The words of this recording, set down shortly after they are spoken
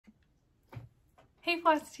Hey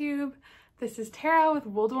Flosstube, this is Tara with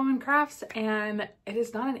Wold Woman Crafts, and it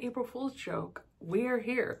is not an April Fool's joke. We are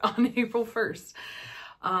here on April 1st.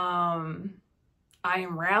 I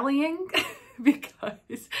am rallying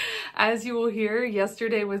because, as you will hear,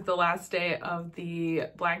 yesterday was the last day of the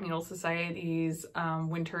Black Needle Society's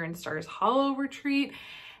Winter and Stars Hollow retreat,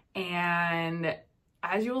 and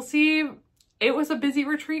as you will see, it was a busy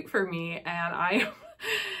retreat for me, and I am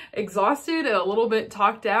exhausted and a little bit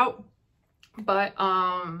talked out. But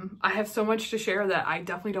I have so much to share that I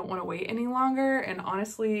definitely don't want to wait any longer. And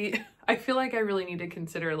honestly, I feel like I really need to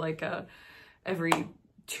consider like a every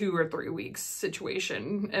 2 or 3 weeks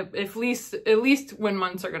situation, at least when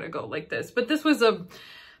months are gonna go like this. But this is a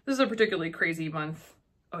particularly crazy month.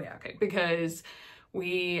 Oh yeah, okay, because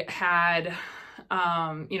we had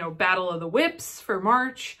you know, Battle of the Whips for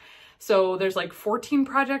March. So there's like 14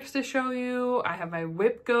 projects to show you. I have my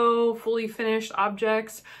Whip Go fully finished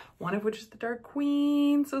objects, one of which is the Dark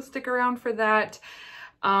Queen, so stick around for that.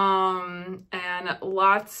 And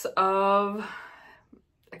lots of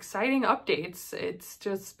exciting updates. It's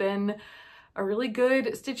just been a really good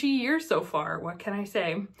Stitchy year so far, what can I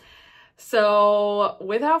say? So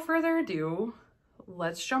without further ado,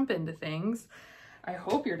 let's jump into things. I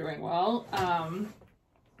hope you're doing well.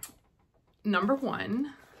 Number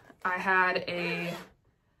one, I had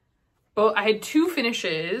 2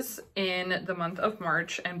 finishes in the month of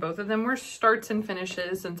March, and both of them were starts and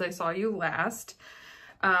finishes since I saw you last.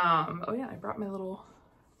 Oh yeah, I brought my little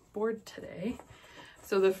board today.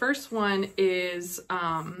 So the first one is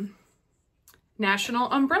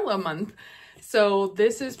National Umbrella Month. So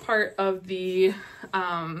this is part of the, you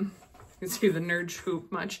can see the nerd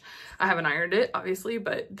hoop much. I haven't ironed it, obviously,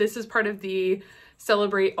 but this is part of the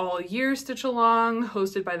Celebrate All Year Stitch Along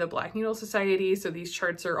hosted by the Black Needle Society. So these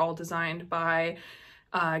charts are all designed by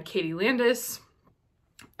Katie Landis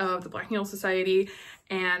of the Black Needle Society,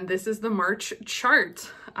 and this is the March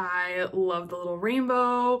chart. I love the little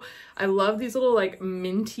rainbow. I love these little like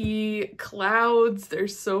minty clouds. They're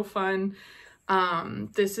so fun.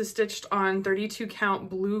 This is stitched on 32 count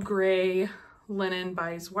blue gray linen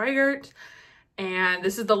by Zweigart, and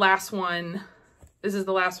this is the last one. This is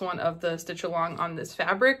the last one of the stitch along on this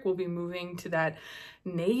fabric. We'll be moving to that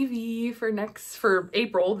navy for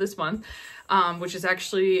April this month, which is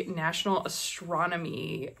actually National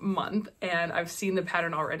Astronomy Month. And I've seen the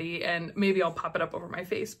pattern already, and maybe I'll pop it up over my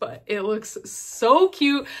face, but it looks so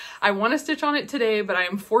cute. I want to stitch on it today, but I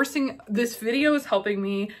am forcing, this video is helping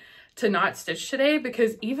me to not stitch today,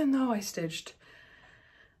 because even though I stitched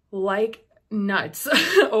like nuts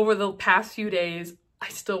over the past few days, I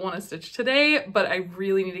still want to stitch today, but I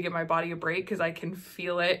really need to give my body a break because I can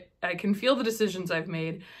feel it. I can feel the decisions I've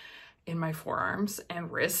made in my forearms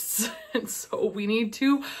and wrists. And so we need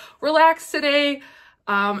to relax today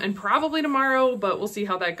and probably tomorrow, but we'll see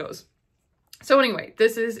how that goes. So anyway,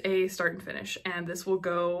 this is a start and finish, and this will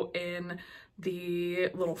go in the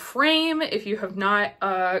little frame. If you have not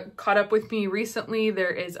caught up with me recently, there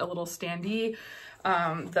is a little standee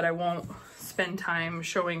that I won't spend time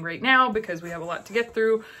showing right now because we have a lot to get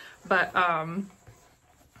through, but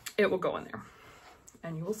it will go in there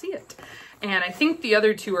and you will see it. And I think the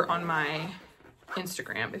other 2 are on my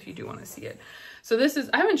Instagram if you do want to see it. So this is,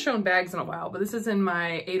 I haven't shown bags in a while, but this is in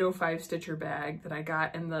my 805 Stitcher bag that I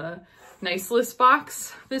got in the Nice List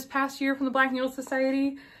box this past year from the Black Needle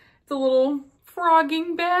Society. It's a little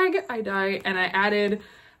frogging bag. I added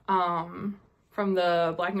from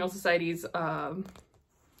the Black Needle Society's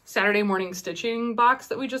Saturday morning stitching box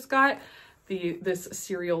that we just got, this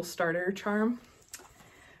cereal starter charm.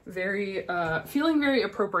 Very feeling very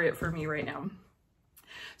appropriate for me right now.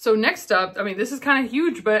 So next up, I mean, this is kind of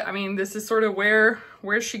huge, but I mean, this is sort of where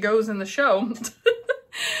she goes in the show.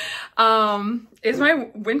 Is my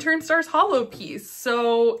Winter and Stars Hollow piece.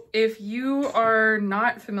 So if you are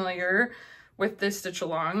not familiar with this stitch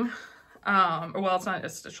along, well, it's not a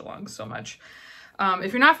stitch along so much.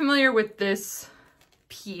 If you're not familiar with this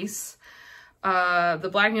piece, the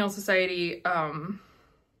Black Needle Society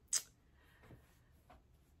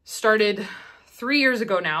started 3 years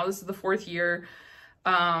ago now. This is the 4th year,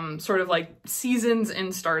 sort of like seasons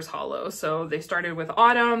in Stars Hollow. So they started with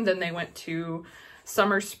autumn, then they went to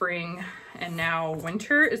summer, spring, and now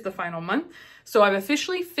winter is the final month. So I've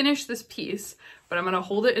officially finished this piece, but I'm going to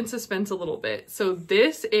hold it in suspense a little bit. So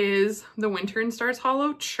this is the Winter and Stars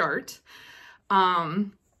Hollow chart.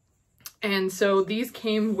 And so these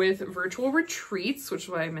came with virtual retreats, which is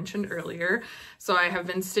what I mentioned earlier. So I have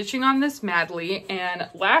been stitching on this madly. And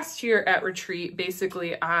last year at retreat,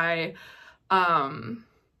 basically I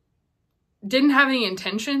didn't have any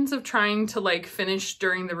intentions of trying to like finish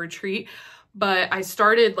during the retreat, but I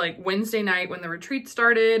started like Wednesday night when the retreat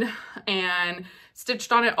started and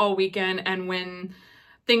stitched on it all weekend. And when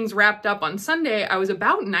things wrapped up on Sunday, I was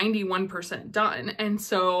about 91% done. And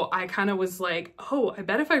so I kind of was like, oh, I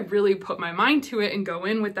bet if I really put my mind to it and go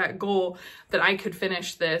in with that goal that I could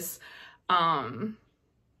finish this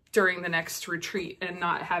during the next retreat and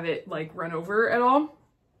not have it like run over at all.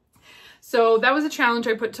 So that was a challenge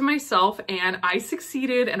I put to myself, and I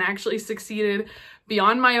succeeded, and actually succeeded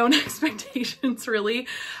beyond my own expectations, really.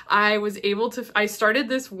 I started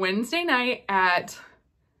this Wednesday night at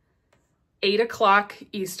 8 o'clock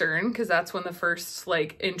Eastern, because that's when the first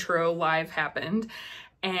like intro live happened,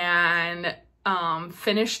 and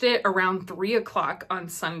finished it around 3 o'clock on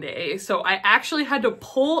Sunday. So I actually had to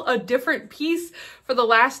pull a different piece for the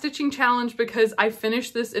last stitching challenge because I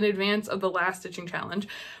finished this in advance of the last stitching challenge,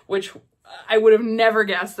 which I would have never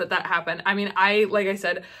guessed that happened. I mean, like I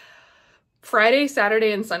said, Friday,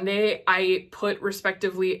 Saturday, and Sunday, I put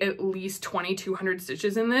respectively at least 2,200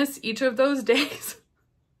 stitches in this each of those days.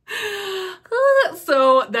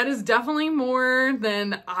 So that is definitely more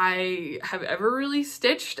than I have ever really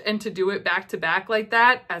stitched, and to do it back to back like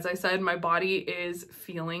that, as I said, my body is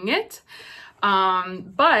feeling it.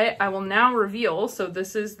 But I will now reveal, so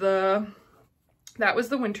this is that was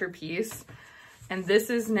the winter piece, and this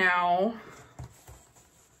is now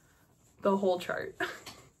the whole chart. Oh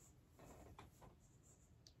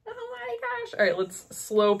my gosh. All right, let's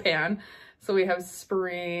slow pan. So we have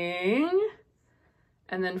spring,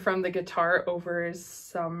 and then from the guitar over is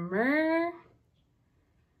summer.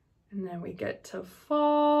 And then we get to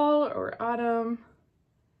fall or autumn.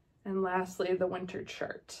 And lastly, the winter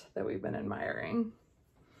chart that we've been admiring.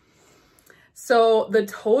 So the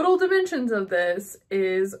total dimensions of this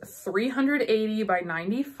is 380 by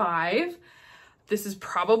 95. This is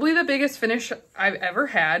probably the biggest finish I've ever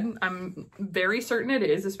had. I'm very certain it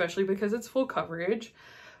is, especially because it's full coverage.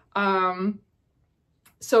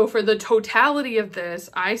 So for the totality of this,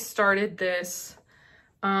 I started this,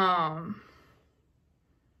 crud,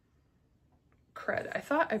 I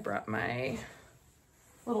thought I brought my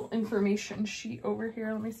little information sheet over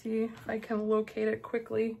here. Let me see if I can locate it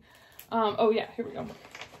quickly. Oh yeah, here we go.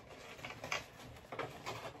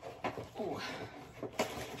 Ooh.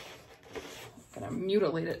 I'm gonna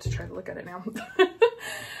mutilate it to try to look at it now.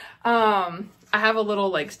 I have a little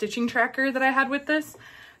like stitching tracker that I had with this.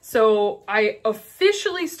 So I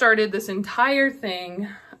officially started this entire thing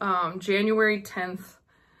January 10th,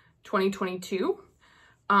 2022,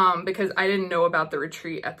 because I didn't know about the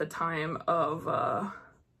retreat at the time of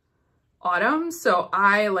autumn. So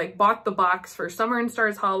I like bought the box for Summer in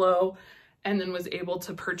Stars Hollow, and then was able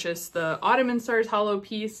to purchase the Autumn in Stars Hollow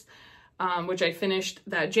piece, which I finished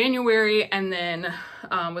that January, and then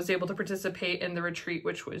was able to participate in the retreat,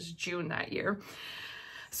 which was June that year.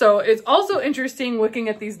 So it's also interesting looking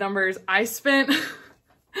at these numbers. I spent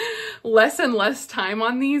less and less time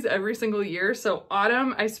on these every single year. So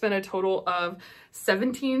autumn, I spent a total of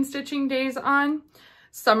 17 stitching days on.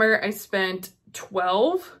 Summer, I spent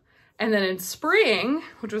 12. And then in spring,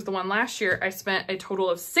 which was the one last year, I spent a total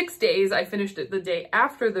of 6 days. I finished it the day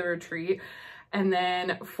after the retreat. And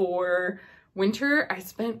then for winter, I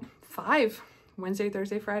spent 5. Wednesday,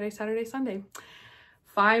 Thursday, Friday, Saturday, Sunday.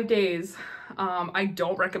 5 days. I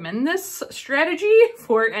don't recommend this strategy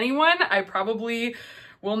for anyone. I probably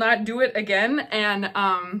will not do it again. And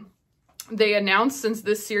they announced, since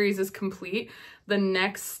this series is complete, the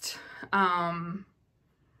next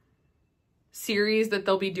series that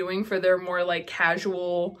they'll be doing for their more like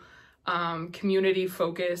casual, community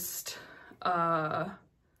focused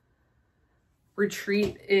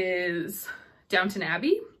retreat is Downton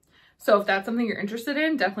Abbey. So if that's something you're interested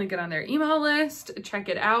in, definitely get on their email list, check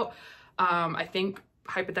it out. I think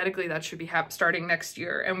hypothetically that should be starting next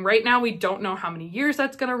year. And right now we don't know how many years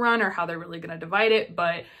that's gonna run or how they're really gonna divide it,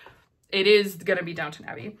 but it is gonna be Downton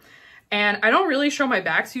Abbey. And I don't really show my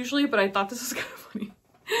backs usually, but I thought this was kind of funny.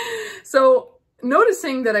 So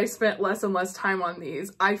noticing that I spent less and less time on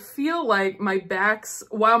these, I feel like my backs,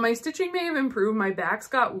 while my stitching may have improved, my backs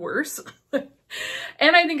got worse.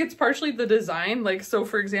 And I think it's partially the design. Like, so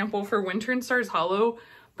for example, for Winter in Stars Hollow,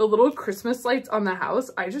 the little Christmas lights on the house,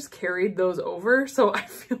 I just carried those over. So I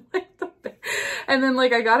feel like and then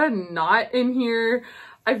like I got a knot in here.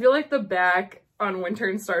 I feel like the back on Winter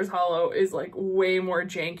in Stars Hollow is like way more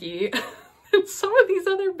janky than some of these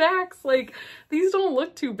other backs. Like, these don't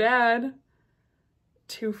look too bad.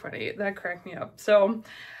 Too funny. That cracked me up. So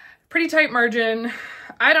pretty tight margin.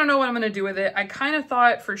 I don't know what I'm going to do with it. I kind of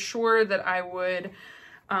thought for sure that I would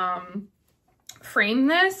frame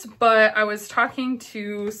this, but I was talking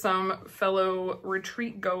to some fellow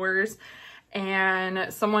retreat goers,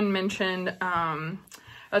 And someone mentioned,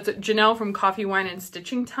 that's Janelle from Coffee, Wine, and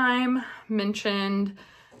Stitching Time mentioned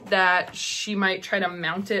that she might try to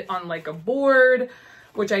mount it on like a board,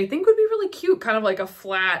 which I think would be really cute, kind of like a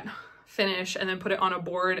flat finish, and then put it on a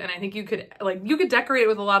board. And I think you could decorate it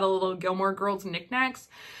with a lot of little Gilmore Girls knickknacks.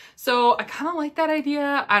 So I kind of like that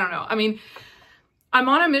idea. I don't know. I mean, I'm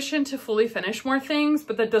on a mission to fully finish more things,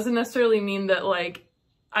 but that doesn't necessarily mean that like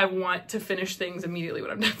I want to finish things immediately when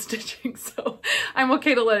I'm done stitching. So I'm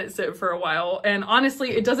okay to let it sit for a while. And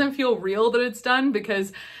honestly, it doesn't feel real that it's done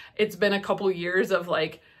because it's been a couple years of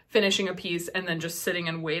like finishing a piece and then just sitting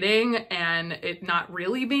and waiting and it not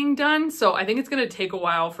really being done. So I think it's going to take a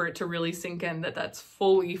while for it to really sink in that that's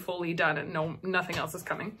fully done and nothing else is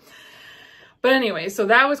coming. But anyway, so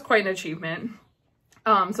that was quite an achievement.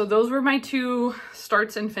 So those were my 2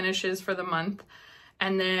 starts and finishes for the month.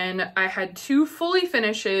 And then I had 2 fully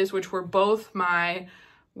finishes, which were both my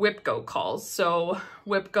Whip Go calls. So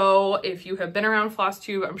Whip Go, if you have been around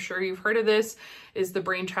Flosstube, I'm sure you've heard of this, is the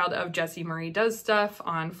brainchild of Jessie Marie Does Stuff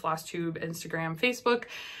on Flosstube, Instagram, Facebook.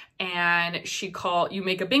 And you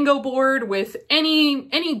make a bingo board with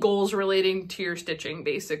any goals relating to your stitching,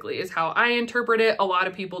 basically, is how I interpret it. A lot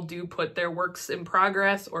of people do put their works in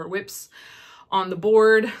progress or whips on the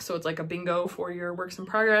board. So it's like a bingo for your works in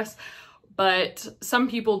progress. But some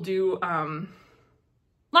people do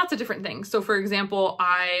lots of different things. So for example,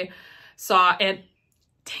 I saw, and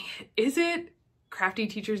dang it, is it Crafty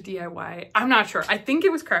Teachers DIY? I'm not sure. I think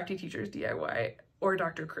it was Crafty Teachers DIY or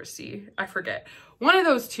Dr. Christie. I forget. One of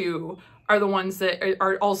those 2 are the ones that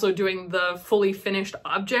are also doing the fully finished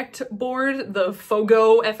object board, the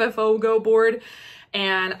FOGO, FFO-GO board.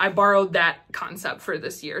 And I borrowed that concept for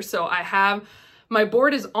this year. So my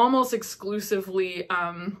board is almost exclusively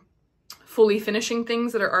fully finishing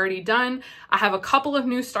things that are already done. I have a couple of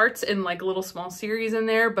new starts in like a little small series in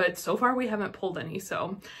there, but so far we haven't pulled any.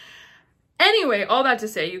 So anyway, all that to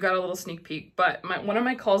say, you got a little sneak peek, but one of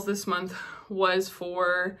my calls this month was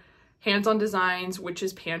for Hands-On Designs, which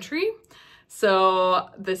is Pantry. So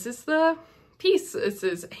this is the piece. This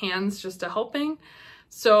is Hands Just a Helping.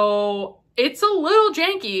 So it's a little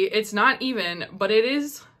janky. It's not even, but it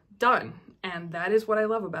is done. And that is what I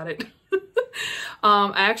love about it.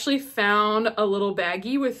 I actually found a little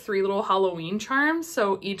baggie with 3 little Halloween charms.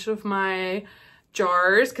 So each of my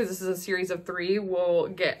jars, because this is a series of 3, will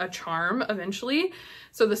get a charm eventually.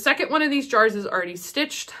 So the second one of these jars is already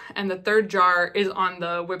stitched, and the 3rd jar is on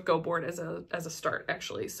the Whip Go board as a start,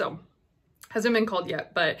 actually. So hasn't been called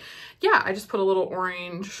yet, but yeah, I just put a little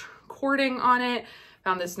orange cording on it.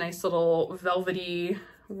 Found this nice little velvety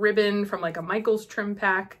ribbon from like a Michaels trim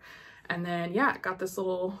pack. And then, yeah, got this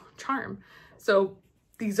little charm. So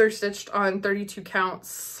these are stitched on 32 count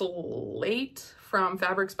slate from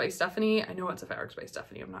Fabrics by Stephanie. I know it's a Fabrics by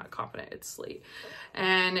Stephanie. I'm not confident it's slate.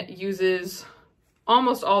 And uses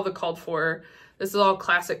almost all the called for. This is all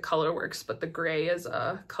classic Colorworks, but the gray is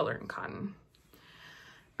color and cotton.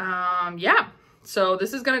 Yeah, so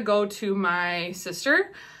this is gonna go to my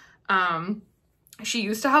sister. She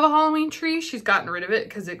used to have a Halloween tree. She's gotten rid of it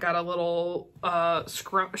because it got a little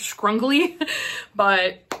scrungly,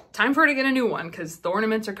 but time for her to get a new one because the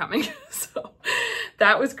ornaments are coming. So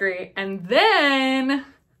that was great. And then,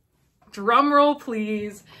 drum roll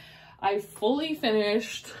please, I fully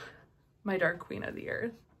finished my Dark Queen of the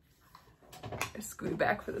Earth. I scoot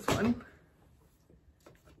back for this one.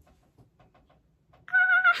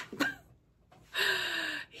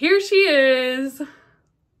 Here she is.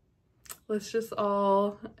 Let's just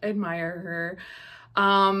all admire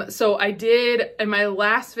her. So I did, in my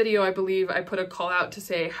last video, I believe I put a call out to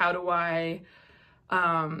say, how do I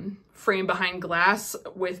frame behind glass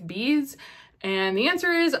with beads? And the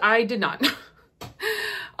answer is I did not.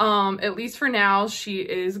 At least for now, she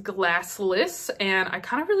is glassless, and I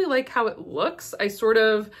kind of really like how it looks. I sort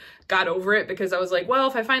of got over it because I was like, well,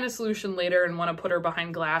 if I find a solution later and want to put her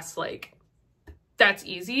behind glass, like, that's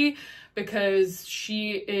easy, because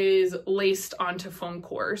she is laced onto foam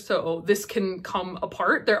core, so this can come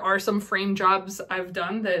apart. There are some frame jobs I've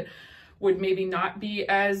done that would maybe not be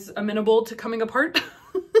as amenable to coming apart,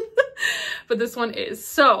 but this one is.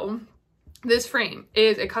 So this frame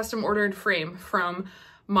is a custom ordered frame from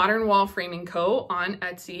Modern Wall Framing Co. on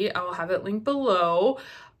Etsy. I will have it linked below.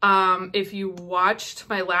 If you watched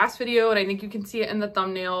my last video, and I think you can see it in the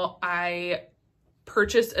thumbnail, I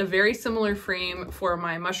purchased a very similar frame for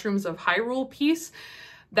my Mushrooms of Hyrule piece.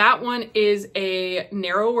 That one is a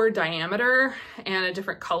narrower diameter and a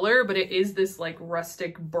different color, but it is this like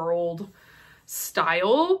rustic burled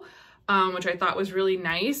style, which I thought was really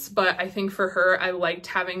nice. But I think for her, I liked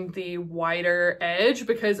having the wider edge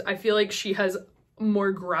because I feel like she has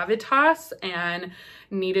more gravitas and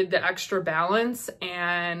needed the extra balance.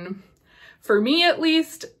 And for me, at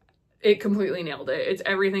least, it completely nailed it. It's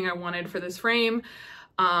everything I wanted for this frame.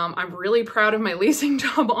 I'm really proud of my lacing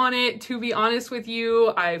job on it, to be honest with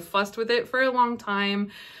you. I've fussed with it for a long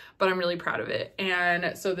time, but I'm really proud of it.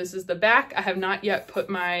 And so this is the back. I have not yet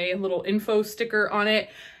put my little info sticker on it.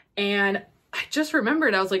 And I just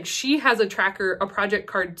remembered, I was like, she has a tracker, a project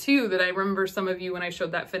card too, that I remember some of you when I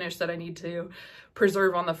showed that finish that I need to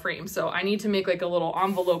preserve on the frame. So I need to make like a little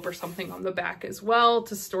envelope or something on the back as well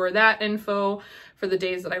to store that info for the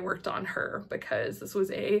days that I worked on her, because this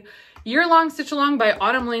was a year-long stitch along by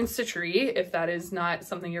Autumn Lane Stitchery, if that is not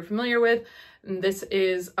something you're familiar with. And this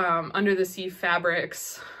is Under the Sea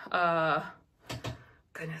Fabrics. Goodness,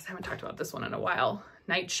 I haven't talked about this one in a while.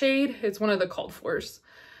 Nightshade, it's one of the called fors.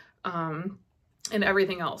 And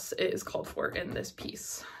everything else is called for in this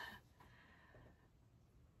piece.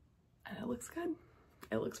 And it looks good.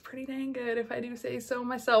 It looks pretty dang good, if I do say so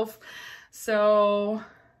myself. So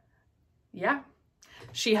yeah,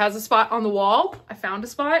 she has a spot on the wall. I found a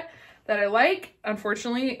spot that I like.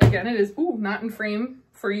 Unfortunately, again, it is not in frame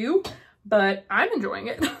for you, but I'm enjoying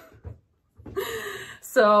it.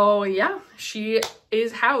 So yeah, she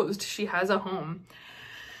is housed. She has a home.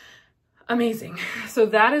 Amazing. So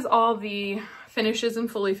that is all the finishes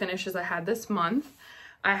and fully finishes I had this month.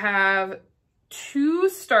 I have 2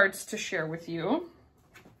 starts to share with you.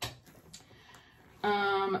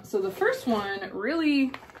 So the first one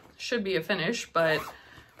really should be a finish, but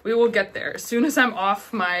we will get there as soon as I'm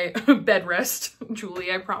off my bed rest,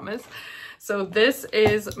 Julie, I promise. So this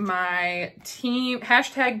is my #Team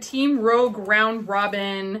Rogue Round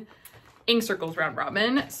Robin Ink Circles Round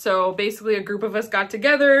Robin. So basically a group of us got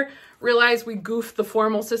together, realized we goofed the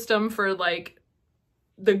formal system for like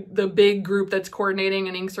the big group that's coordinating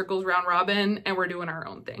an Ink Circles Round Robin, and we're doing our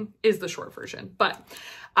own thing, is the short version. But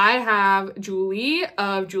I have Julie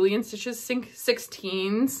of Julie and Stitch's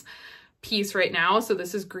 16s piece right now. So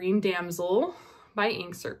this is Green Damsel by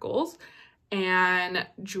Ink Circles, and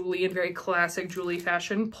Julie, in very classic Julie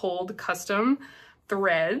fashion, pulled custom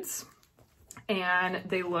threads, and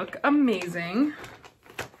they look amazing.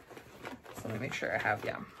 So let me make sure I have,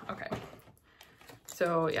 yeah, okay.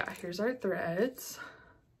 So yeah, here's our threads.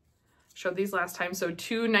 Showed these last time. So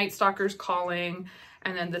 2 Night Stalkers Calling,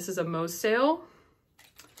 and then this is a Moe's Sale.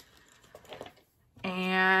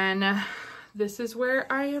 And this is where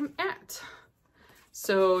I am at.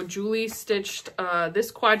 So Julie stitched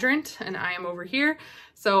this quadrant, and I am over here.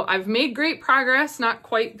 So I've made great progress, not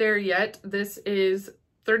quite there yet. This is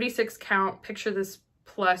 36 count, picture this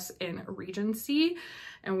plus in Regency,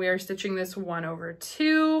 and we are stitching this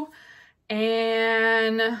 1/2,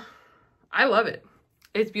 and I love it.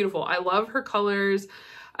 It's beautiful. I love her colors.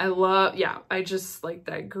 I love, yeah, I just like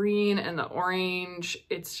that green and the orange.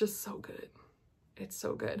 It's just so good. It's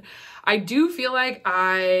so good. I do feel like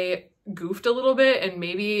I goofed a little bit, and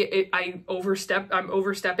maybe I'm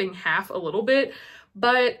overstepping half a little bit,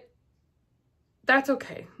 but that's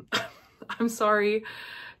okay. I'm sorry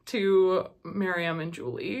to Miriam and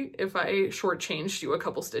Julie if I shortchanged you a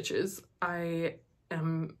couple stitches. I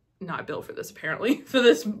am not built for this, apparently, for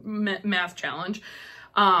this math challenge.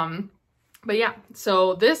 But yeah,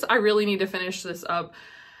 so this, I really need to finish this up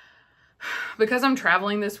because I'm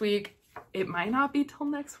traveling this week. It might not be till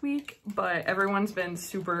next week, but everyone's been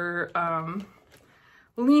super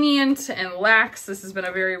lenient and lax. This has been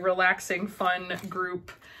a very relaxing, fun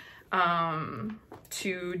group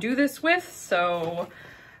to do this with, so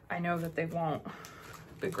I know that they won't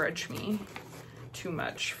begrudge me too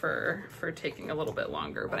much for taking a little bit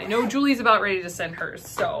longer. But I know Julie's about ready to send hers,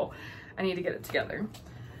 so I need to get it together.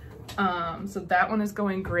 So that one is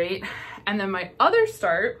going great. And then my other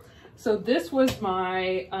start, so this was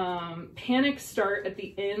my panic start at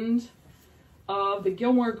the end of the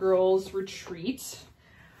Gilmore Girls retreat,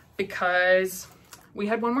 because we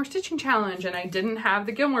had one more stitching challenge and I didn't have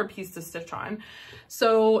the Gilmore piece to stitch on.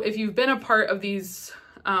 So if you've been a part of these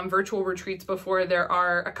virtual retreats before, there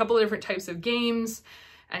are a couple of different types of games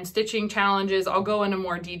and stitching challenges. I'll go into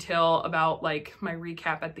more detail about like my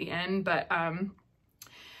recap at the end, but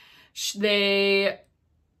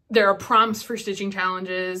there are prompts for stitching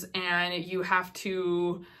challenges, and you have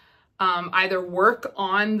to either work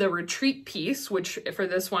on the retreat piece, which for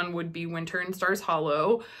this one would be Winter and Stars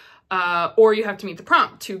Hollow, or you have to meet the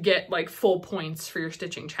prompt to get like full points for your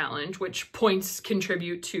stitching challenge, which points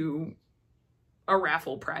contribute to a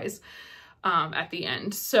raffle prize at the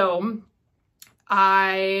end. So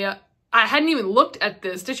I hadn't even looked at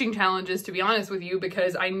the stitching challenges, to be honest with you,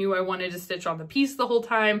 because I knew I wanted to stitch on the piece the whole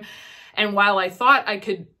time. And while I thought I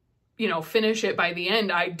could, you know, finish it by the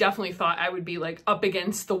end, I definitely thought I would be like up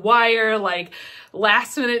against the wire, like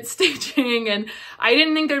last minute stitching. And I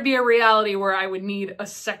didn't think there'd be a reality where I would need a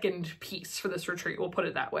second piece for this retreat. We'll put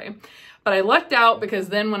it that way. But I lucked out because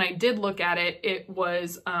then when I did look at it, it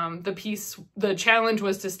was the challenge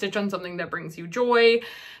was to stitch on something that brings you joy.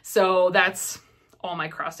 So that's all my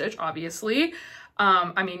cross stitch, obviously.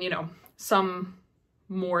 I mean, you know, some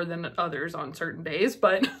more than others on certain days,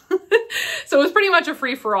 but so it was pretty much a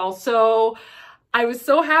free-for-all. So I was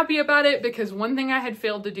so happy about it because one thing I had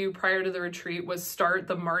failed to do prior to the retreat was start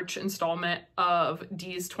the March installment of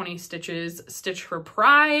Dee's 20 Stitches Stitch for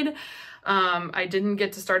Pride. I didn't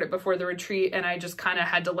get to start it before the retreat, and I just kind of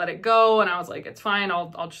had to let it go, and I was like, it's fine,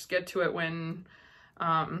 I'll just get to it when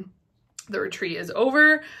the retreat is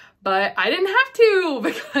over. But I didn't have to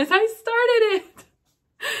because I started it.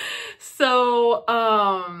 So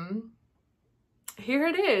here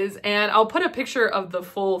it is, and I'll put a picture of the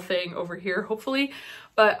full thing over here hopefully.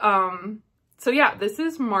 But so yeah, this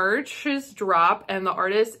is March's drop, and the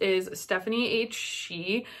artist is Stephanie H.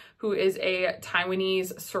 Shih, who is a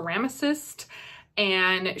Taiwanese ceramicist,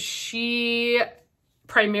 and she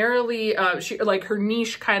primarily like her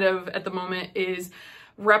niche kind of at the moment is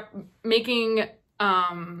making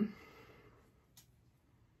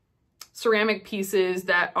ceramic pieces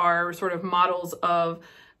that are sort of models of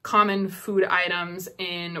common food items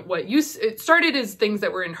in what it started as things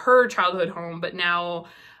that were in her childhood home, but now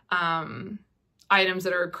items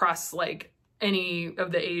that are across like any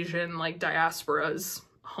of the Asian like diaspora's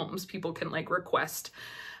homes. People can like request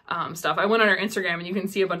stuff. I went on her Instagram and you can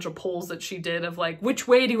see a bunch of polls that she did of like, which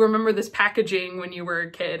way do you remember this packaging when you were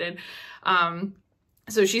a kid? And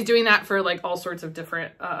so she's doing that for like all sorts of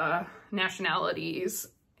different nationalities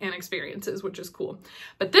and experiences, which is cool.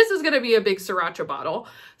 But this is going to be a big sriracha bottle.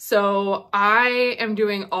 So I am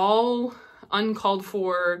doing all uncalled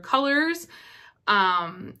for colors.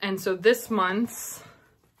 And so this month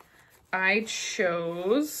I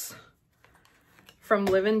chose from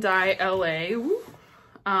Live and Die LA,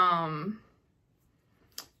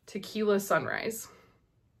 Tequila Sunrise.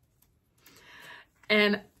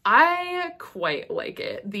 And I quite like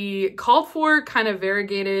it. The called for kind of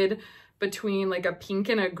variegated between like a pink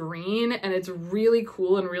and a green, and it's really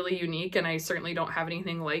cool and really unique, and I certainly don't have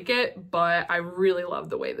anything like it, but I really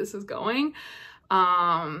love the way this is going.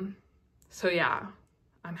 So yeah,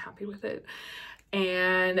 I'm happy with it.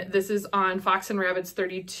 And this is on Fox and Rabbit's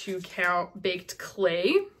 32 count baked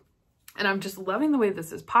clay, and I'm just loving the way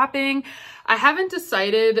this is popping. I haven't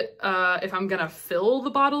decided if I'm gonna fill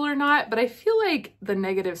the bottle or not, but I feel like the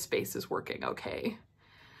negative space is working okay.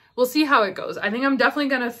 We'll see how it goes. I think I'm definitely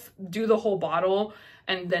gonna do the whole bottle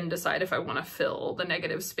and then decide if I want to fill the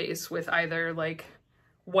negative space with either like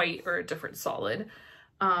white or a different solid.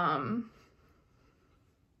 But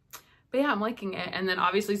yeah, I'm liking it. And then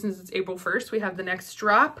obviously since it's April 1st, we have the next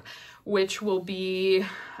drop, which will be,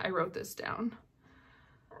 I wrote this down,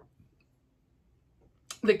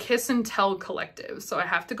 the Kiss and Tell Collective. So I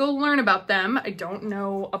have to go learn about them. I don't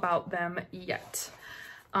know about them yet.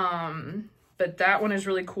 But that one is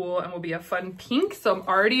really cool and will be a fun pink. So I'm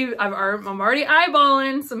already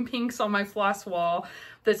eyeballing some pinks on my floss wall.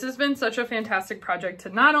 This has been such a fantastic project to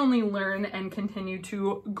not only learn and continue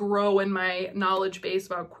to grow in my knowledge base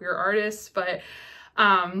about queer artists, but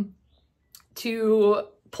to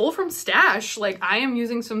pull from stash. Like I am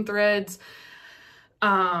using some threads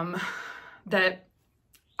that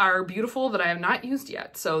are beautiful that I have not used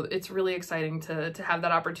yet. So it's really exciting to have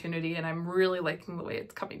that opportunity, and I'm really liking the way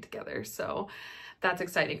it's coming together. So that's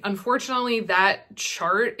exciting. Unfortunately, that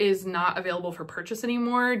chart is not available for purchase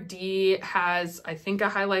anymore. Dee has, I think, a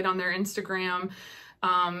highlight on their Instagram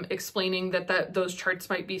explaining that those charts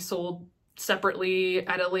might be sold separately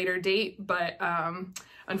at a later date. But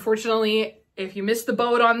unfortunately, if you missed the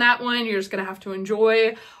boat on that one, you're just gonna have to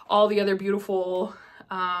enjoy all the other beautiful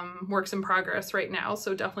works in progress right now.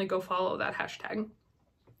 So definitely go follow that hashtag.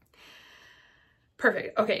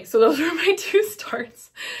 Perfect. Okay, so those are my two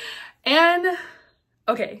starts. And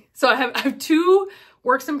okay, so I have two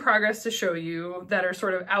works in progress to show you that are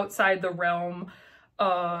sort of outside the realm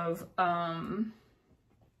of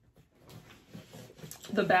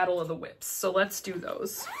the Battle of the Whips. So let's do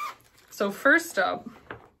those. So first up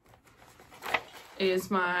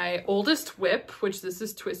is my oldest whip, which this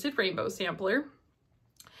is Twisted Rainbow Sampler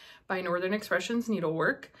by Northern Expressions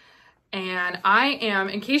Needlework. And I am,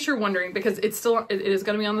 in case you're wondering, because it is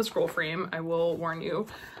going to be on the scroll frame, I will warn you.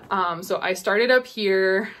 So I started up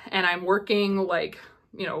here and I'm working like,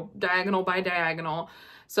 you know, diagonal by diagonal.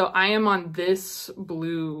 So I am on this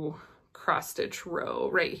blue cross stitch row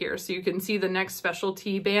right here. So you can see the next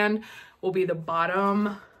specialty band will be the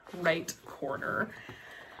bottom right corner.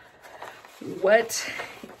 What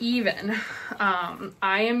even? I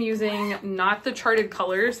am using not the charted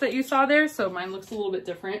colors that you saw there, so mine looks a little bit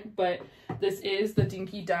different, but this is the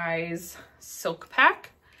Dinky Dyes Silk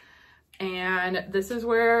Pack, and this is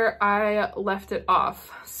where I left it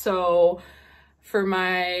off. So for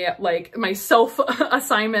my self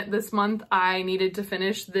assignment this month, I needed to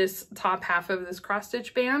finish this top half of this cross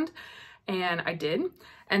stitch band, and I did.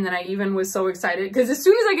 And then I even was so excited because as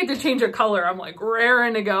soon as I get to change a color, I'm like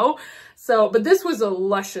raring to go. So, but this was a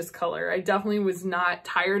luscious color. I definitely was not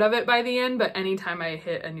tired of it by the end, but anytime I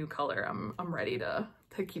hit a new color, I'm ready to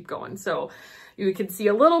keep going. So you can see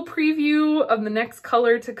a little preview of the next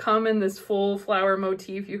color to come in this full flower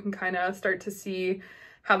motif. You can kind of start to see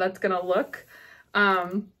how that's gonna look.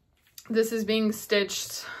 This is being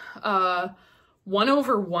stitched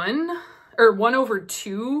 1/1 or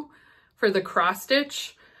 1/2 for the cross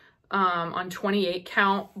stitch on 28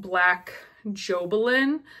 count black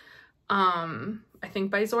Jobelin, I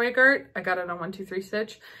think by Zoyagart. I got it on 1, 2, 3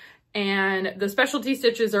 stitch. And the specialty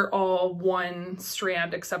stitches are all 1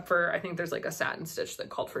 strand, except for I think there's like a satin stitch that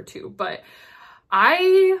called for 2, but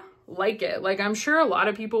I like it. Like, I'm sure a lot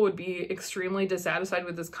of people would be extremely dissatisfied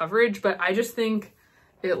with this coverage, but I just think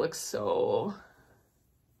it looks so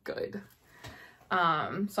good.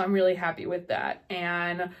 So I'm really happy with that.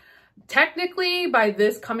 And technically by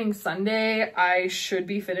this coming Sunday, I should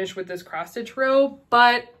be finished with this cross stitch row,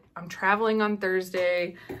 but I'm traveling on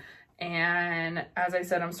Thursday. And as I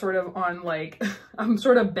said, I'm sort of on like, I'm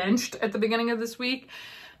sort of benched at the beginning of this week.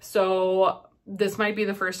 So this might be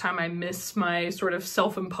the first time I miss my sort of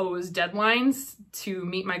self-imposed deadlines to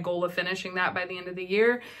meet my goal of finishing that by the end of the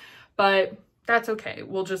year. But that's okay.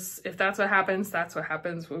 We'll just, if that's what happens, that's what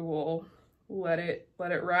happens. We will let it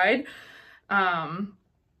ride.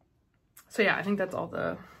 So yeah, I think that's all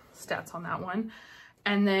the stats on that one.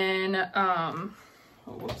 And then, oh,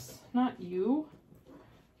 whoops, not you.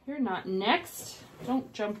 You're not next.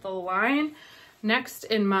 Don't jump the line. Next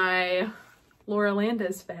in my Laura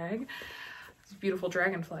Landis bag, these beautiful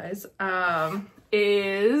dragonflies,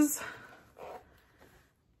 is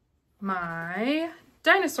my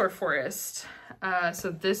Dinosaur Forest.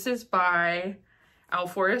 So this is by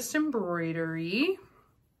Forest Embroidery.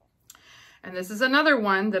 And this is another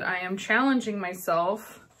one that I am challenging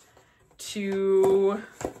myself to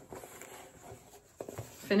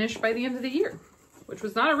finish by the end of the year, which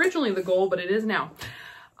was not originally the goal, but it is now.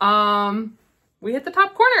 We hit the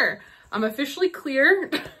top corner. I'm officially clear.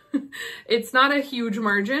 It's not a huge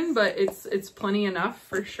margin, but it's plenty enough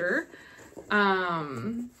for sure.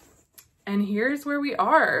 And here's where we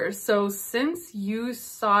are. So since you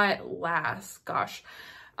saw it last, gosh,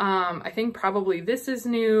 I think probably this is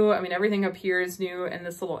new. I mean, everything up here is new, and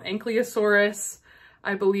this little Ankylosaurus,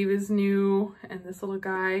 I believe, is new, and this little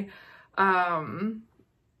guy.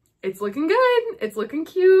 It's looking good. It's looking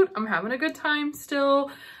cute. I'm having a good time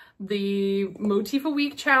still. The Motif a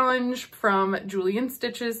Week challenge from Julian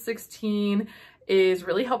Stitches 16 is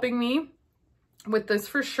really helping me with this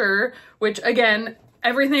for sure, which again,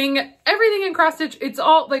 everything in cross stitch, it's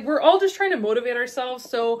all like, we're all just trying to motivate ourselves.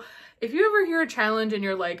 So if you ever hear a challenge and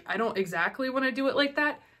you're like, I don't exactly want to do it like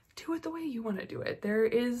that, do it the way you want to do it. There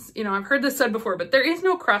is, you know, I've heard this said before, but there is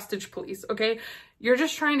no cross stitch police, okay? You're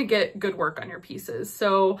just trying to get good work on your pieces.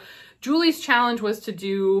 So Julie's challenge was to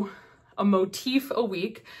do a motif a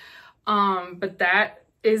week, but that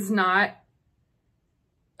is not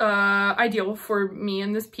ideal for me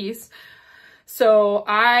in this piece. So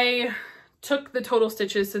I took the total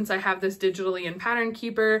stitches, since I have this digitally in Pattern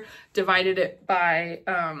Keeper, divided it by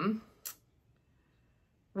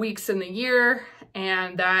weeks in the year,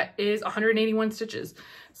 and that is 181 stitches.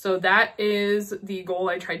 So that is the goal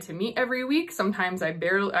I tried to meet every week. Sometimes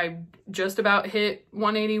I just about hit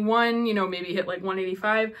 181, you know, maybe hit like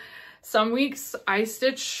 185. Some weeks I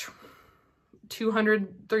stitch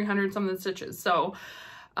 200, 300 something stitches. So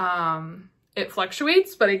it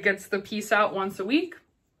fluctuates, but it gets the piece out once a week,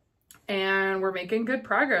 and we're making good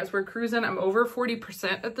progress. We're cruising. I'm over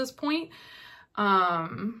 40% at this point.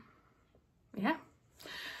 Yeah.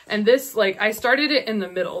 And this, like, I started it in the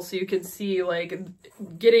middle, so you could see, like,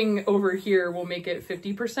 getting over here will make it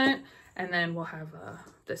 50%, and then we'll have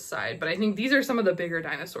this side. But I think these are some of the bigger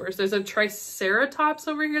dinosaurs. There's a Triceratops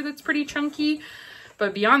over here that's pretty chunky,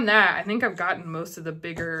 but beyond that, I think I've gotten most of the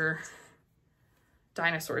bigger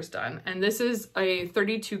dinosaurs done. And this is a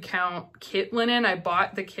 32 count kit linen. I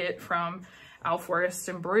bought the kit from Forest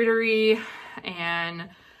Embroidery, and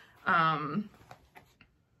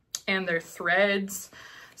their threads.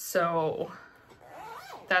 So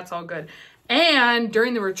that's all good. And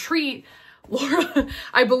during the retreat, Laura,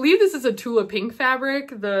 I believe this is a Tula Pink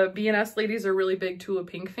fabric. The B&S ladies are really big Tula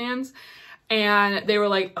Pink fans. And they were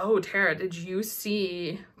like, oh, Tara, did you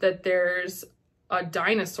see that there's a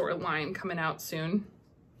Dinosaur line coming out soon?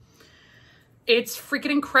 It's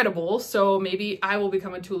freaking incredible. So maybe I will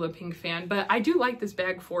become a Tula Pink fan, but I do like this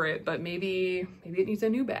bag for it, but maybe it needs a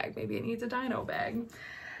new bag. Maybe it needs a dino bag.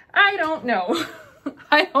 I don't know.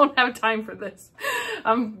 I don't have time for this.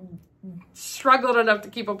 I'm struggling enough to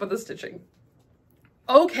keep up with the stitching.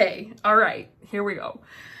 Okay. All right, here we go.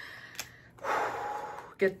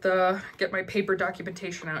 Get my paper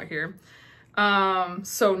documentation out here.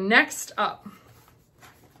 So next up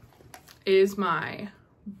is my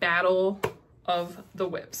Battle of the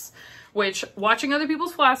Whips, which, watching other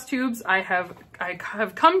people's floss tubes, I have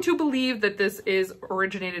come to believe that this is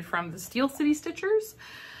originated from the Steel City Stitchers.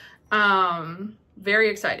 Very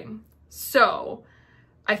exciting. So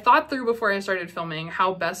I thought through before I started filming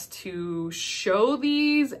how best to show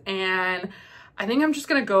these, and I think I'm just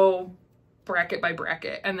gonna go bracket by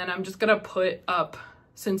bracket, and then I'm just gonna put up,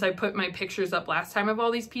 since I put my pictures up last time of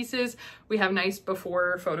all these pieces, we have nice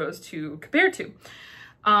before photos to compare to.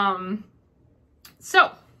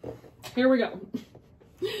 So here we go.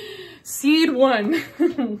 Seed one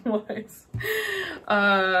was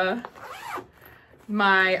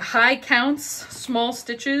my high counts small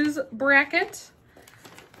stitches bracket.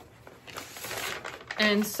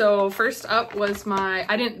 And so first up was my,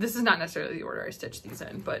 this is not necessarily the order I stitched these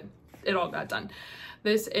in, but it all got done.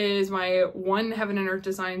 This is my One Heaven and Earth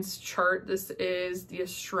Designs chart. This is the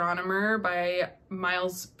Astronomer by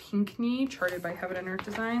Myles Pinkney, charted by Heaven and Earth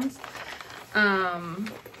Designs.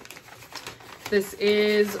 This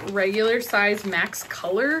is regular size max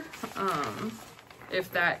color.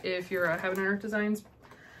 If you're a Heaven and Earth Designs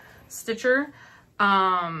stitcher.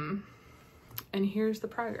 And here's the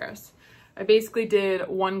progress. I basically did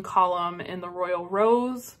one column in the Royal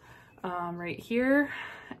Rose, right here.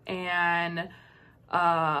 And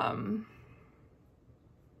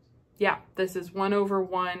yeah, this is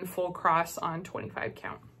 1/1 full cross on 25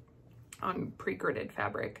 count on pre-gridded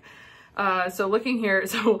fabric. So looking here,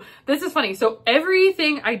 so this is funny. So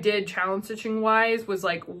everything I did challenge stitching wise was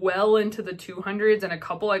like well into the 200s, and a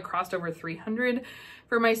couple I crossed over 300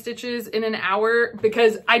 for my stitches in an hour,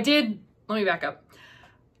 because I did, let me back up.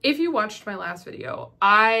 If you watched my last video,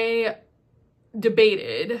 I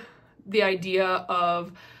debated the idea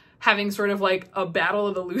of having sort of like a battle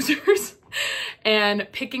of the losers and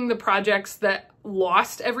picking the projects that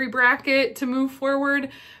lost every bracket to move forward,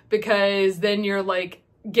 because then you're like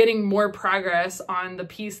getting more progress on the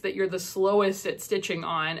piece that you're the slowest at stitching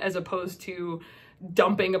on, as opposed to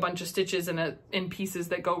dumping a bunch of stitches in pieces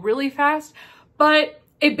that go really fast. But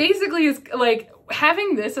it basically is like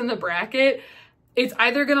having this in the bracket, it's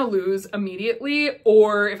either gonna lose immediately,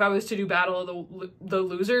 or if I was to do Battle of the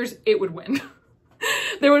Losers, it would win.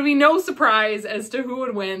 There would be no surprise as to who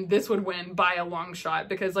would win. This would win by a long shot,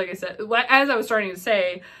 because like I said, as I was starting to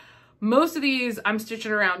say, most of these I'm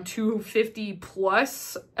stitching around 250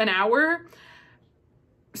 plus an hour.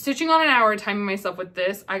 Stitching on an hour, timing myself with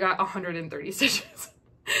this, I got 130 stitches.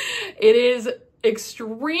 It is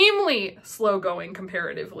extremely slow going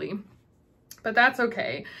comparatively, but that's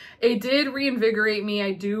okay. It did reinvigorate me.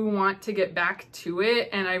 I do want to get back to it,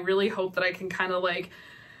 and I really hope that I can kind of like,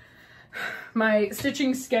 my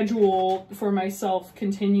stitching schedule for myself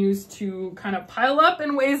continues to kind of pile up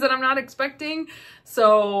in ways that I'm not expecting.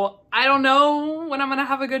 So I don't know when I'm gonna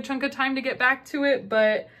have a good chunk of time to get back to it,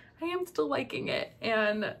 but I am still liking it,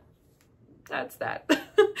 and that's that.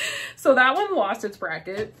 So that one lost its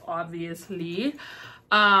bracket, obviously.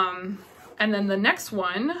 And then the next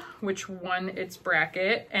one, which won its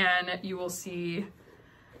bracket, and you will see,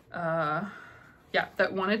 yeah,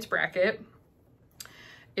 that won its bracket,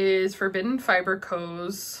 is Forbidden Fiber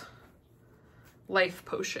Co.'s Life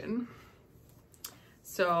Potion.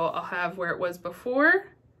 So I'll have where it was before,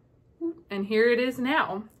 and here it is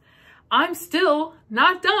now. I'm still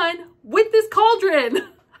not done with this cauldron.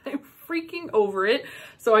 I'm freaking over it.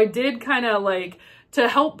 So I did kind of like, to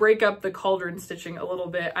help break up the cauldron stitching a little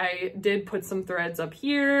bit, I did put some threads up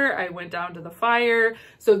here. I went down to the fire.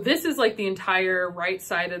 So this is like the entire right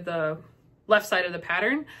side of the left side of the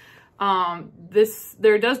pattern.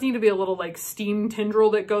 There does need to be a little like steam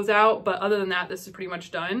tendril that goes out, but other than that, this is pretty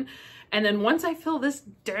much done. And then once I fill this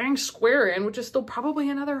dang square in, which is still probably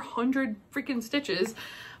another 100 freaking stitches,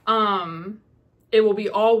 it will be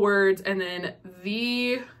all words, and then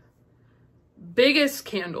the biggest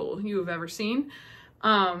candle you have ever seen.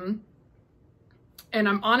 And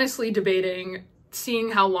I'm honestly debating, seeing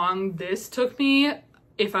how long this took me,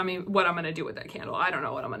 what I'm gonna do with that candle. I don't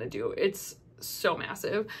know what I'm gonna do. It's so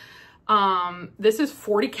massive. This is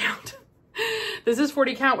 40 count. This is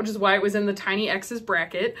 40 count, which is why it was in the tiny X's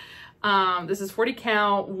bracket. This is 40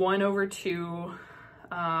 count, 1/2,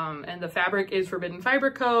 and the fabric is Forbidden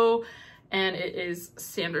Fiber Co. and it is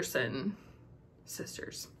Sanderson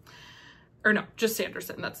Sisters. Or no, just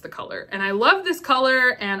Sanderson, that's the color. And I love this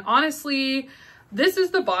color, and honestly, this is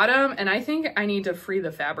the bottom, and I think I need to free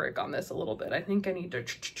the fabric on this a little bit. I think I need to,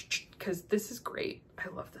 because this is great. I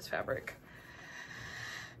love this fabric.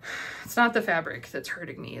 It's not the fabric that's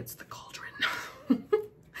hurting me, it's the cauldron.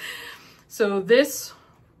 So this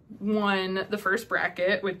won the first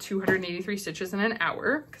bracket with 283 stitches in an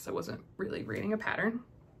hour, because I wasn't really reading a pattern.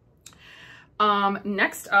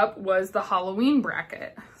 Next up was the Halloween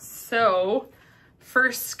bracket. So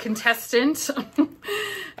first contestant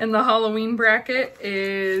in the Halloween bracket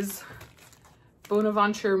is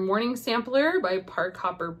Bonaventure Mourning Sampler by Park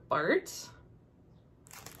Hopper Bart.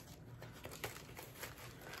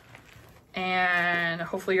 And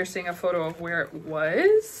hopefully you're seeing a photo of where it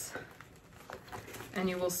was. And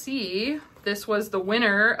you will see this was the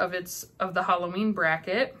winner of the Halloween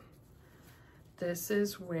bracket. This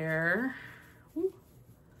is where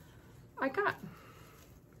I got.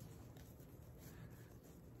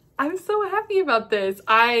 I'm so happy about this.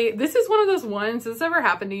 This is one of those ones, has this ever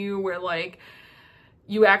happened to you where like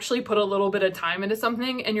you actually put a little bit of time into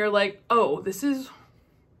something and you're like, oh, this is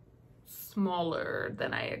smaller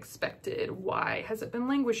than I expected. Why has it been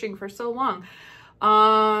languishing for so long?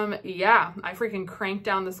 Yeah, I freaking cranked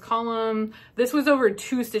down this column. This was over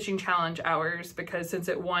 2 stitching challenge hours because since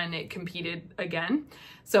it won, it competed again.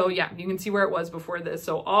 So yeah, you can see where it was before this.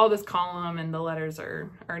 So all this column and the letters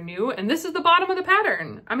are new. And this is the bottom of the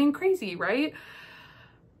pattern. I mean, crazy, right?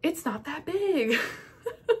 It's not that big.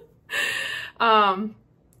 I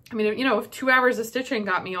mean, you know, if 2 hours of stitching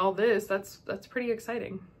got me all this, that's pretty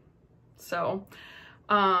exciting. So,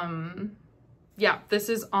 yeah, this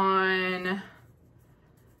is on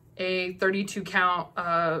a 32 count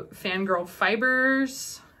Fangirl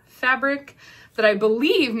Fibers fabric that I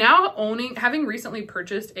believe now having recently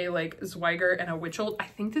purchased a like Zweigert and a Witchold. I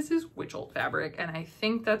think this is Witchold fabric, and I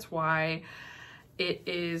think that's why it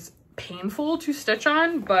is painful to stitch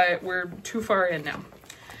on, but we're too far in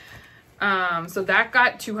now. So that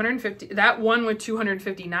got 250, that won with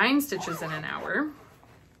 259 stitches in an hour.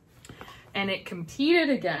 And it competed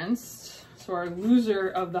against, so our loser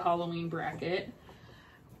of the Halloween bracket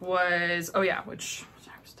was, oh yeah, which,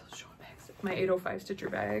 sorry, I'm still showing bags. My 805 stitcher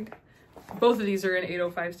bag. Both of these are in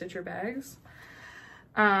 805 stitcher bags.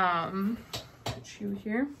 Shoe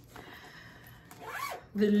here.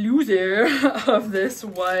 The loser of this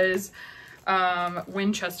was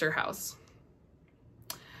Winchester House.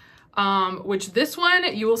 Which this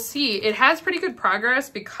one, you will see, it has pretty good progress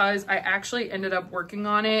because I actually ended up working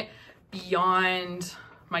on it beyond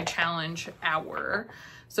my challenge hour.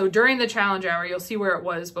 So during the challenge hour, you'll see where it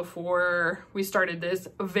was before we started this.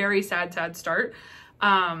 A very sad start.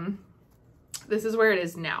 This is where it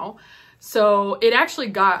is now. So it actually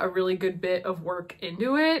got a really good bit of work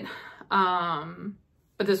into it.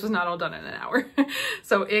 But this was not all done in an hour.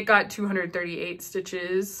 So it got 238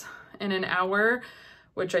 stitches in an hour,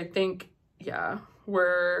 which I think, yeah,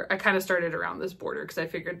 I kind of started around this border because I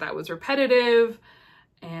figured that was repetitive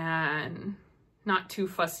and not too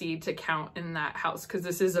fussy to count in that house because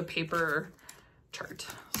this is a paper chart.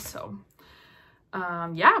 So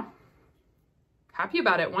yeah, happy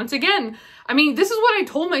about it. Once again, I mean, this is what I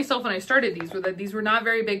told myself when I started these, that these were not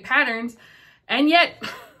very big patterns, and yet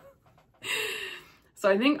so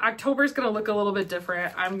I think October is going to look a little bit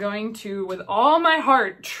different. I'm going to, with all my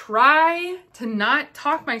heart, try to not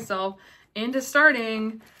talk myself into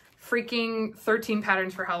starting freaking 13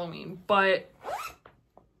 patterns for Halloween, but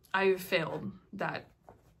I've failed that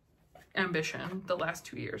ambition the last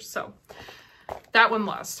 2 years. So that one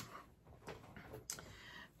lost.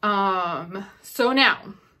 So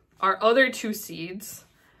now our other 2 seeds.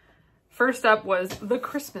 First up was the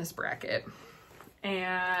Christmas bracket.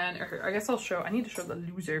 And I guess I need to show the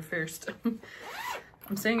loser first.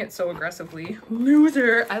 I'm saying it so aggressively.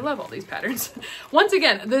 Loser. I love all these patterns. Once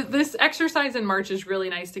again, this exercise in March is really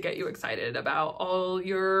nice to get you excited about all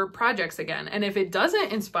your projects again. And if it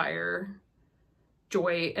doesn't inspire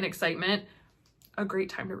joy and excitement, a great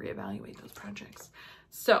time to reevaluate those projects.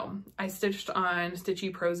 So I stitched on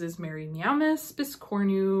Stitchy Prose's Merry Meowmas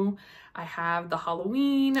Biscornu. I have the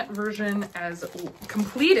Halloween version as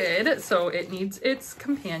completed, so it needs its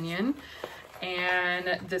companion.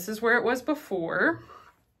 And this is where it was before.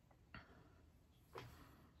 I'm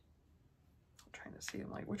trying to see,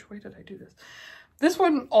 I'm like, which way did I do this? This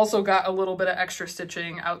one also got a little bit of extra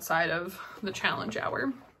stitching outside of the challenge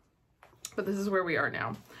hour, but this is where we are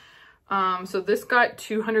now. So this got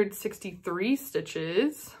 263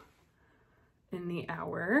 stitches in the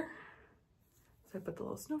hour. So I put the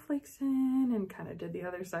little snowflakes in and kind of did the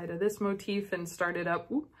other side of this motif and started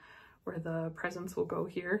up where the presents will go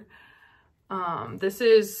here. This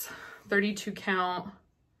is 32 count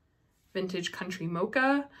vintage country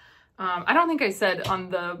mocha. I don't think I said on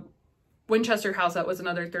the Winchester house that was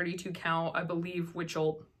another 32 count, I believe,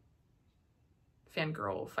 Witchelt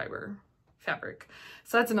fangirl fiber fabric.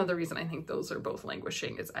 So that's another reason I think those are both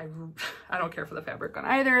languishing, is I don't care for the fabric on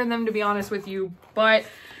either of them, to be honest with you, but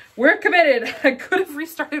we're committed. I could have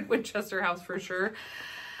restarted Winchester house for sure,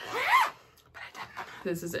 but I didn't.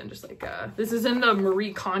 This is in just like this is in the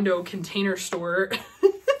Marie Kondo Container Store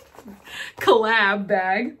collab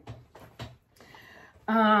bag.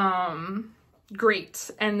 Great.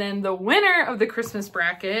 And then the winner of the Christmas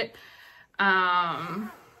bracket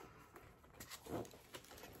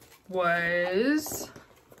was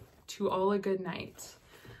To All a Good Night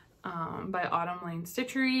by Autumn Lane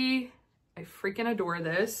Stitchery. I freaking adore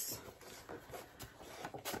this.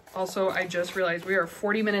 Also, I just realized we are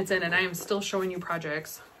 40 minutes in and I am still showing you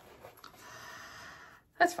projects.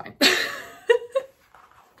 That's fine.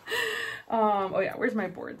 Oh yeah, where's my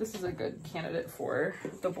board? This is a good candidate for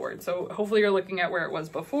the board. So hopefully you're looking at where it was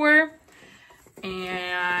before.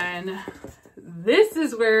 And this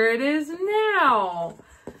is where it is now.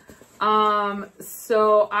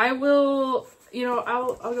 So I will, you know,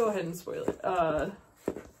 I'll go ahead and spoil it.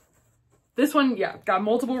 This one, yeah, got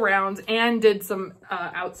multiple rounds and did some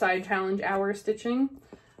outside challenge hour stitching.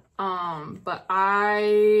 But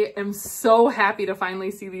I am so happy to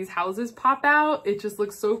finally see these houses pop out. It just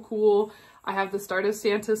looks so cool. I have the start of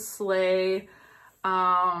Santa's sleigh.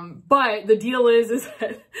 But the deal is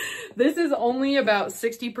that this is only about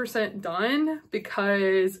 60% done,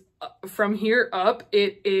 because from here up,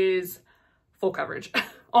 it is full coverage.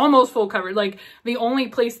 Almost full coverage. Like the only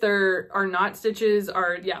place there are not stitches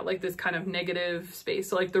are, yeah, like this kind of negative space.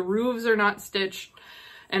 So like the roofs are not stitched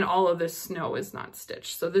and all of this snow is not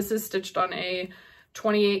stitched. So this is stitched on a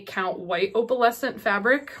 28 count white opalescent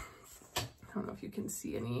fabric. I don't know if you can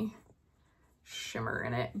see any shimmer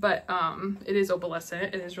in it, but it is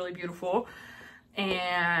opalescent. It is really beautiful.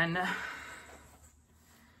 And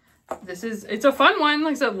this is, it's a fun one.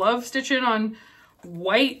 Like I said, love stitching on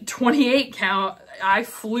white 28 count. I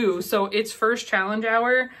flew. So its first challenge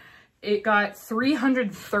hour, it got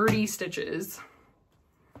 330 stitches,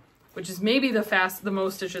 which is maybe the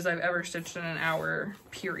most stitches I've ever stitched in an hour,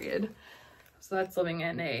 period. So that's living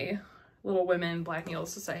in a Little Women Black Needle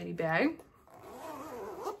Society bag.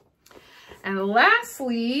 And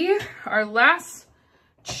lastly, our last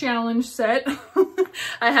challenge set,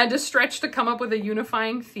 I had to stretch to come up with a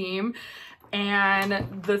unifying theme.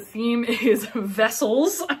 And the theme is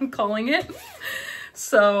vessels, I'm calling it.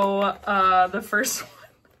 So the first one,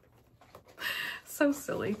 so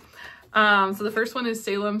silly. So the first one is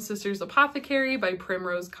Salem Sisters Apothecary by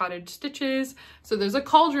Primrose Cottage Stitches. So there's a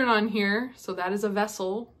cauldron on here. So that is a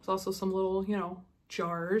vessel. There's also some little, you know,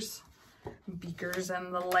 jars, beakers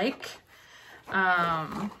and the like.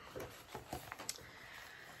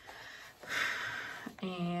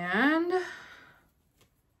 And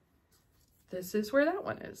this is where that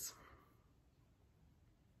one is.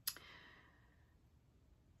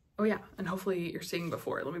 Oh yeah, and hopefully you're seeing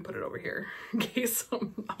before. Let me put it over here in case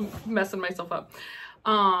I'm messing myself up.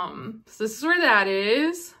 So this is where that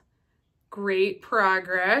is. Great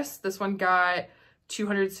progress. This one got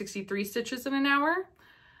 263 stitches in an hour.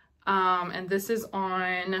 And this is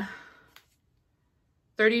on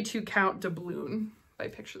 32 count doubloon by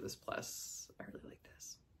Picture This Plus. I really like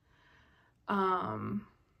this.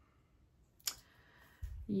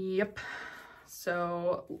 Yep.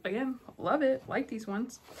 So again, love it. Like these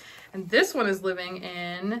ones. And this one is living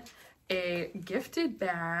in a gifted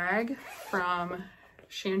bag from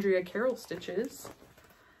Chandria Carroll Stitches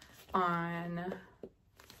on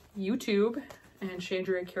YouTube and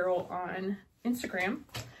Chandria Carroll on Instagram.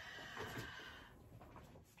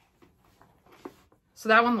 So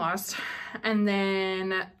that one lost. And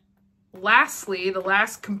then lastly, the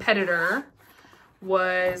last competitor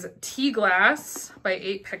was Tea Glass by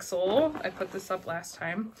 8 Pixel. I put this up last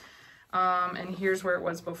time. And here's where it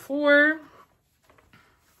was before.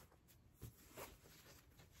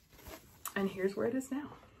 And here's where it is now.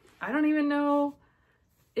 I don't even know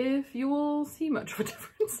if you will see much of a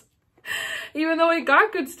difference. Even though it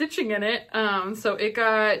got good stitching in it. So it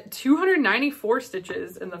got 294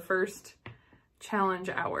 stitches in the first challenge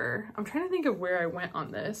hour. I'm trying to think of where I went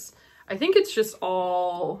on this. I think it's just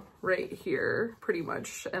all right here pretty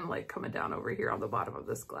much, and like coming down over here on the bottom of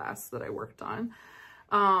this glass that I worked on.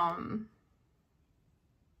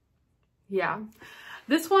 yeah.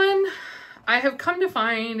 This one, I have come to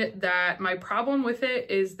find that my problem with it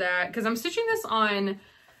is that, because I'm stitching this on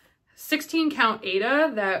 16 count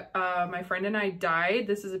Aida that my friend and I dyed.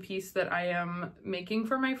 This is a piece that I am making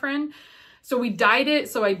for my friend. So we dyed it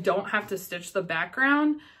so I don't have to stitch the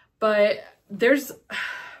background, but there's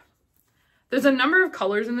a number of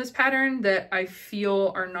colors in this pattern that I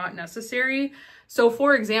feel are not necessary. So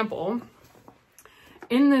for example,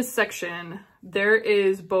 in this section, there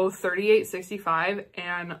is both 3865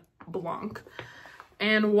 and Blanc.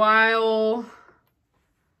 And while,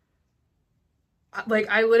 like,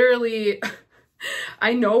 I literally,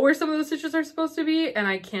 I know where some of the stitches are supposed to be and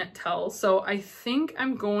I can't tell. So I think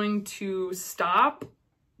I'm going to stop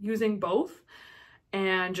using both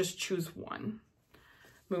and just choose one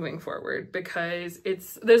moving forward, because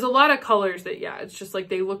there's a lot of colors that, yeah, it's just like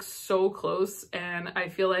they look so close, and I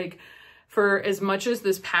feel like for as much as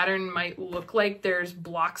this pattern might look like there's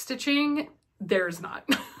block stitching, there's not.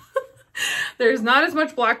 There's not as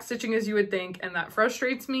much block stitching as you would think, and that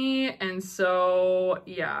frustrates me. And so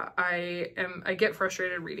yeah, I get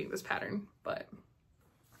frustrated reading this pattern, but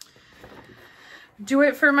do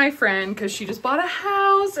it for my friend because she just bought a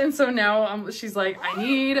house, and so now she's like, I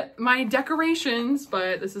need my decorations.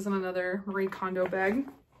 But this isn't another Marie Kondo bag.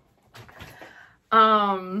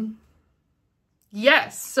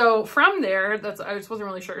 Yes, so from there, I just wasn't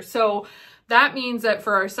really sure. So that means that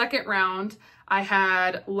for our second round, I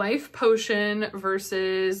had Life Potion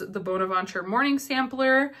versus the Bonaventure Mourning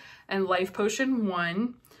Sampler and Life Potion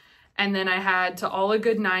won. And then I had To All a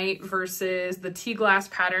Good Night versus the Tea Glass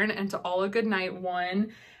pattern, and To All a Good Night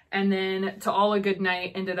won. And then To All a Good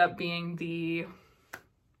Night ended up being the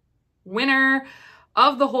winner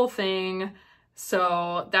of the whole thing.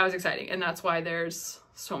 So that was exciting. And that's why there's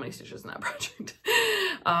so many stitches in that project.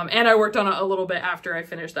 And I worked on it a little bit after I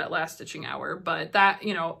finished that last stitching hour, but that,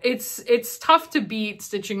 you know, it's tough to beat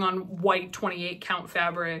stitching on white 28 count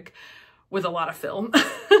fabric with a lot of film.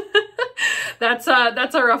 That's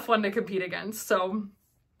a rough one to compete against. So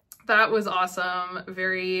that was awesome.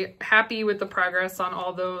 Very happy with the progress on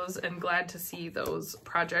all those and glad to see those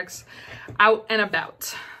projects out and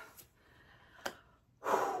about.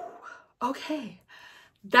 Okay,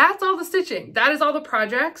 that's all the stitching. That is all the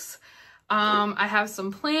projects. I have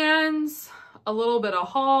some plans, a little bit of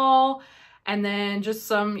haul, and then just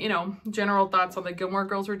some, you know, general thoughts on the Gilmore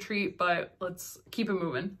Girls retreat, but let's keep it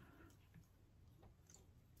moving.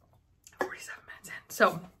 47 minutes in.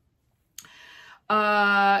 So,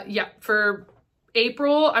 yeah, for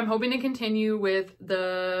April, I'm hoping to continue with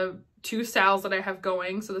the 2 sals that I have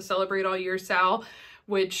going. So the Celebrate All Year sal,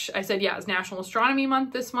 which I said, yeah, is National Astronomy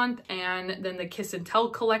Month this month, and then the Kiss and Tell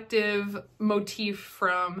Collective motif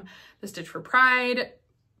from the Stitch for Pride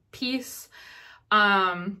piece.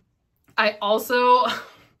 I also,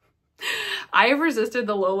 I have resisted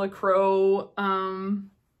the Lola Crow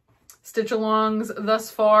stitch-alongs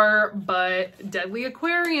thus far, but Deadly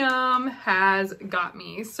Aquarium has got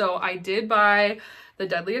me. So I did buy the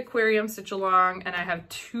Deadly Aquarium stitch-along, and I have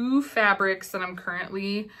 2 fabrics that I'm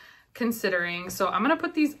currently considering. So I'm gonna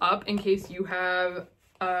put these up in case you have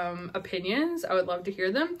opinions. I would love to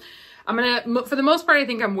hear them. I'm gonna, for the most part, I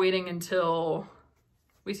think I'm waiting until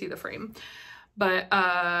we see the frame. But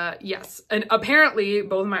yes, and apparently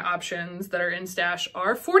both of my options that are in stash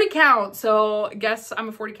are 40 count. So I guess I'm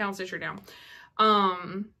a 40 count stitcher now.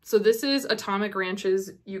 So this is Atomic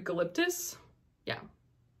Ranch's Eucalyptus. Yeah.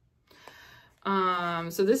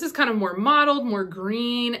 So this is kind of more mottled, more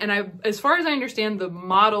green, and as far as I understand, the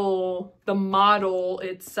model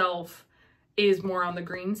itself is more on the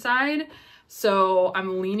green side. So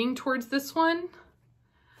I'm leaning towards this one.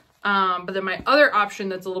 But then my other option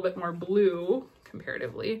that's a little bit more blue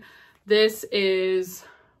comparatively, this is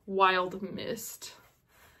Wild Mist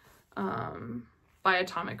by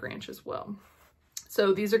Atomic Ranch as well.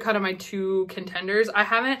 So these are kind of my 2 contenders.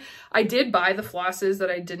 I did buy the flosses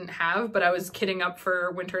that I didn't have, but I was kitting up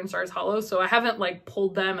for Winter and Stars Hollow, so I haven't like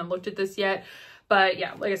pulled them and looked at this yet. But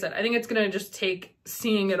yeah, like I said, I think it's gonna just take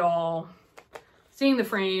seeing it all, seeing the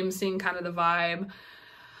frame, seeing kind of the vibe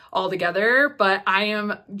all together. But I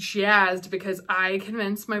am jazzed because I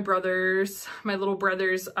convinced my little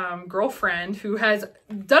brother's girlfriend, who has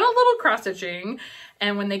done a little cross stitching,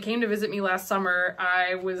 and when they came to visit me last summer,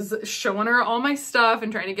 I was showing her all my stuff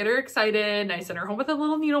and trying to get her excited, and I sent her home with a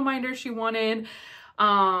little needle minder she wanted,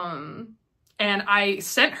 and I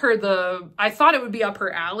sent her I thought it would be up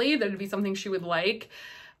her alley, that it'd be something she would like,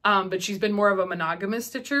 but she's been more of a monogamous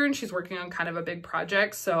stitcher and she's working on kind of a big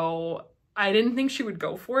project, so I didn't think she would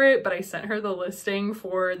go for it, but I sent her the listing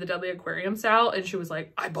for the Deadly Aquarium sal, and she was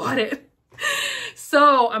like, I bought it.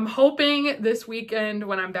 So I'm hoping this weekend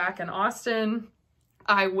when I'm back in Austin,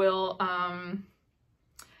 I will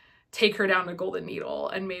take her down to Golden Needle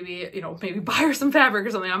and maybe, you know, maybe buy her some fabric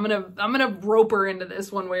or something. I'm gonna rope her into this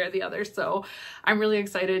one way or the other. So I'm really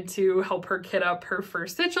excited to help her kit up her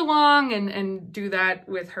first stitch along and do that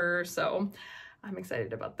with her. So I'm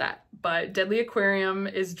excited about that. But Deadly Aquarium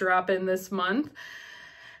is dropping this month.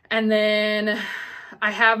 And then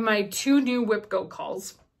I have my 2 new Whip Go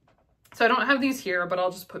calls. So I don't have these here, but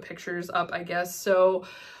I'll just put pictures up, I guess. So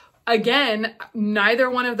again, neither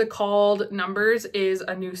one of the called numbers is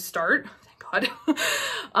a new start, thank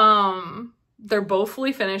God. They're both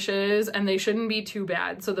fully finishes and they shouldn't be too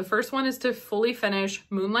bad. So the first one is to fully finish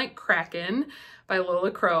Moonlight Kraken by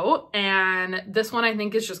Lola Crow. And this one I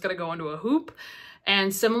think is just gonna go into a hoop.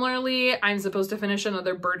 And similarly, I'm supposed to finish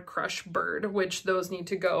another Bird Crush Bird, which those need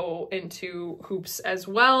to go into hoops as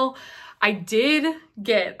well. I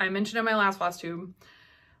mentioned in my last Flosstube,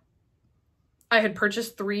 I had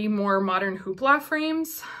purchased 3 more modern hoopla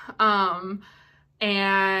frames,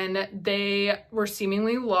 and they were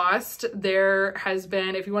seemingly lost. There has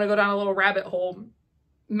been, if you want to go down a little rabbit hole,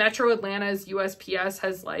 Metro Atlanta's USPS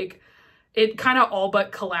has it kind of all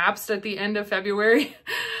but collapsed at the end of February.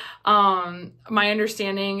 My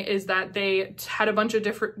understanding is that they had a bunch of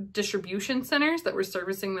different distribution centers that were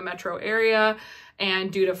servicing the metro area,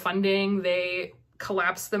 and due to funding, they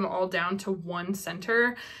collapsed them all down to one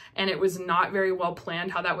center, and it was not very well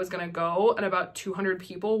planned how that was going to go, and about 200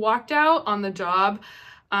 people walked out on the job,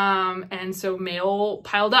 and so mail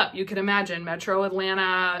piled up. You can imagine Metro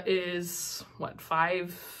Atlanta is what,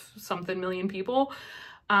 5-something million people,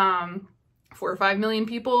 4 or 5 million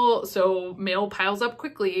people, so mail piles up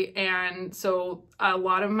quickly. And so a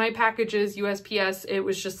lot of my packages, USPS, it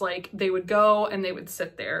was just like they would go and they would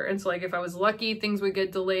sit there, and so like if I was lucky, things would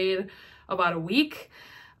get delayed about a week,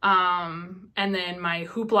 and then my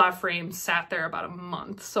hoopla frame sat there about a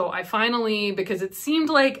month. So I finally, because it seemed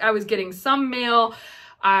like I was getting some mail,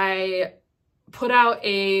 I put out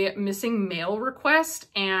a missing mail request,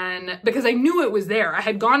 and because I knew it was there, I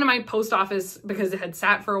had gone to my post office because it had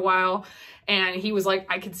sat for a while, and he was like,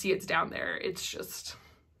 I could see it's down there, it's just,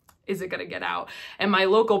 is it gonna get out? And my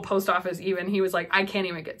local post office, even, he was like, I can't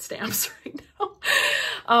even get stamps right now.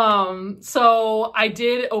 So I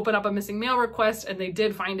did open up a missing mail request, and they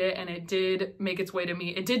did find it, and it did make its way to me.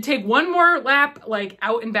 It did take one more lap, like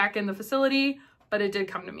out and back in the facility, but it did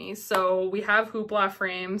come to me. So we have hoopla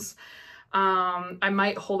frames. I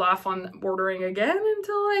might hold off on ordering again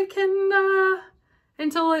until I can,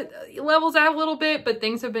 until it levels out a little bit, but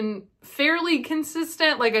things have been fairly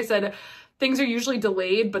consistent. Like I said, things are usually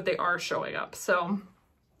delayed, but they are showing up. So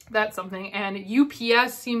that's something. And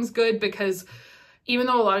UPS seems good, because even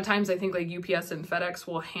though a lot of times I think like UPS and FedEx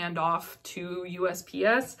will hand off to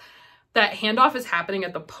USPS, that handoff is happening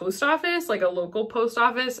at the post office, like a local post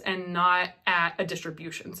office, and not at a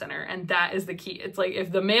distribution center. And that is the key. It's like,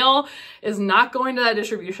 if the mail is not going to that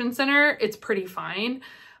distribution center, it's pretty fine.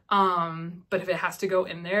 But if it has to go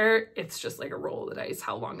in there, it's just like a roll of the dice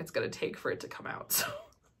how long it's going to take for it to come out. So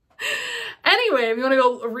anyway, if you want to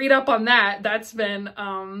go read up on that, that's been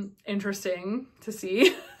interesting to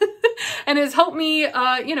see. And it's helped me,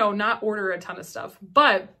 you know, not order a ton of stuff.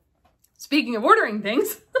 But speaking of ordering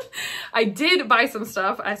things, I did buy some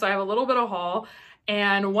stuff. So I have a little bit of haul,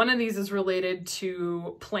 and one of these is related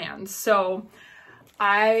to plants. So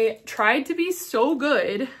I tried to be so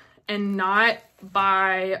good and not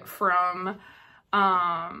buy from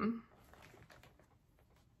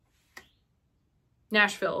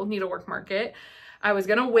Nashville Needlework Market. I was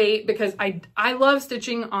gonna wait because I love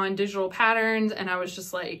stitching on digital patterns, and I was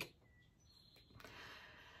just like,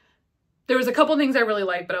 there was a couple things I really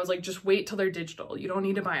liked, but I was like, just wait till they're digital. You don't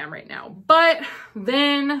need to buy them right now. But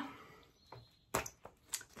then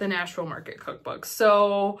the Nashville Market cookbook.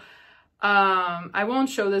 So I won't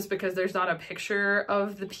show this because there's not a picture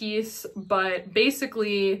of the piece, but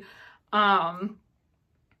basically the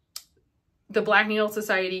Black Needle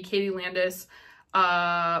Society, Katie Landis,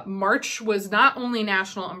 March was not only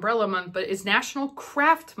National Umbrella Month, but it's National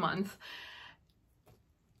Craft Month.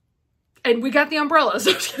 And we got the umbrellas.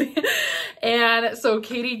 And so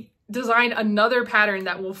Katie designed another pattern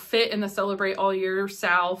that will fit in the Celebrate All Year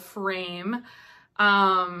Sal frame.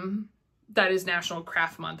 That is National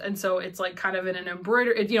Craft Month. And so it's like kind of in an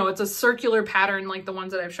embroidery, you know, it's a circular pattern like the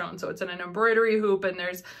ones that I've shown. So it's in an embroidery hoop, and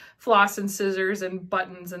there's floss and scissors and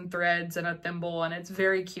buttons and threads and a thimble, and it's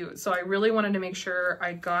very cute. So I really wanted to make sure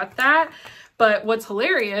I got that. But what's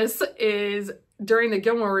hilarious is during the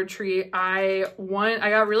Gilmore retreat, I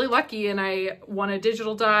got really lucky, and I won a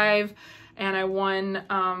digital dive, and I won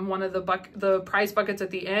one of the prize buckets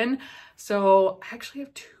at the end. So I actually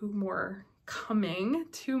have 2 more coming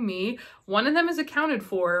to me. One of them is accounted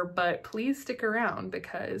for, but please stick around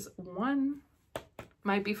because one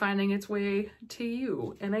might be finding its way to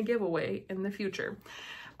you in a giveaway in the future.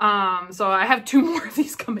 So I have 2 more of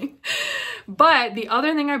these coming. But the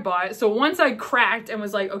other thing I bought, so once I cracked and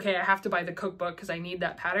was like, okay, I have to buy the cookbook because I need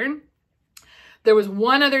that pattern, there was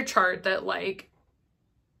one other chart that like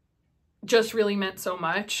just really meant so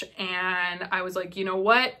much. And I was like, you know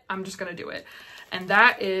what? I'm just gonna do it. And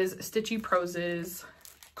that is Stitchy Prose's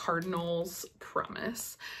Cardinal's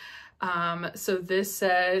Promise. So this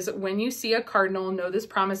says, when you see a cardinal, know this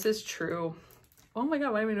promise is true. Oh my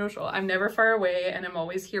God, why am I emotional? I'm never far away and I'm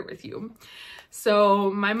always here with you.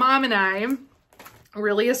 So my mom and I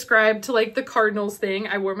really ascribed to like the cardinals thing.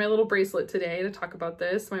 I wore my little bracelet today to talk about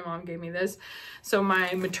this. My mom gave me this. So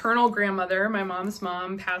my maternal grandmother, my mom's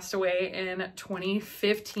mom, passed away in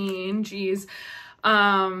 2015. Geez.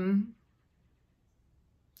 And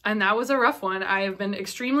that was a rough one. I have been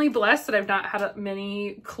extremely blessed that I've not had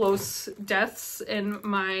many close deaths in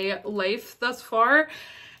my life thus far.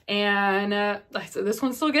 And so this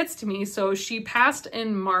one still gets to me. So she passed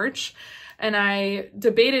in March. And I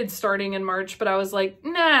debated starting in March, but I was like,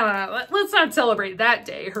 nah, let's not celebrate that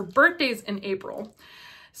day. Her birthday's in April.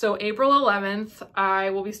 So April 11th, I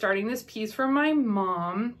will be starting this piece for my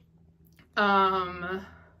mom.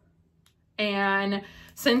 And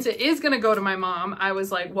since it is going to go to my mom, I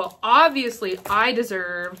was like, well, obviously I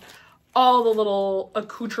deserve all the little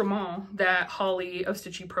accoutrements that Holly of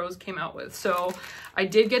Stitchy Prose came out with. So I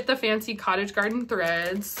did get the fancy cottage garden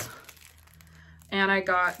threads. And I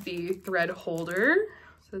got the thread holder,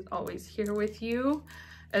 so it's always here with you,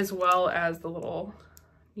 as well as the little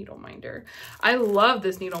needle minder. I love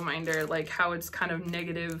this needle minder, like how it's kind of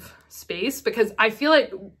negative space, because I feel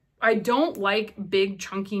like I don't like big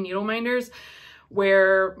chunky needle minders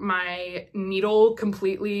where my needle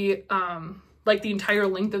completely, like the entire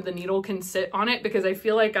length of the needle can sit on it, because I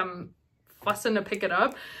feel like I'm fussing to pick it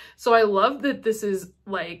up. So I love that this is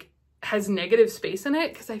like, has negative space in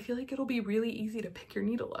it, because I feel like it'll be really easy to pick your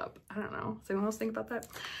needle up. I don't know. Does anyone else think about that?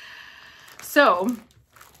 So,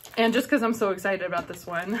 and just because I'm so excited about this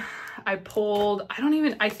one, I pulled,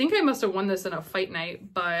 I think I must have won this in a fight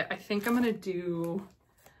night, but I think I'm going to do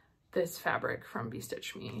this fabric from Be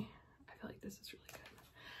Stitch Me. I feel like this is really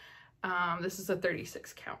good. This is a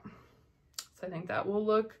 36 count. So I think that will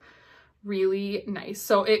look really nice.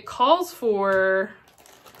 So it calls for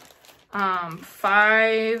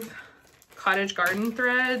 5 cottage garden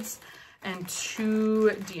threads and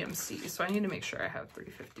 2 DMC. So I need to make sure I have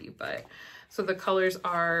 350, but so the colors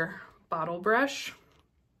are Bottle Brush.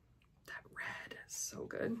 That red is so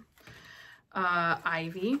good.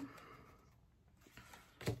 Ivy.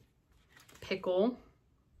 Pickle.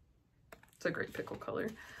 It's a great pickle color.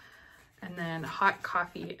 And then Hot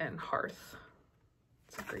Coffee and Hearth.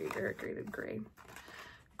 It's a great variegated gray.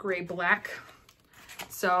 Gray black.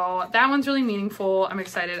 So that one's really meaningful. I'm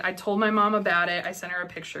excited. I told my mom about it. I sent her a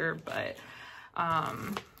picture, but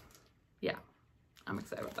yeah, I'm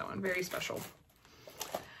excited about that one. Very special.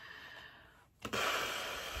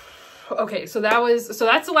 Okay, so that's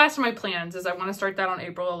the last of my plans, is I want to start that on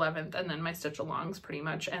April 11th, and then my stitch alongs pretty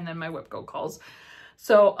much, and then my whip go calls.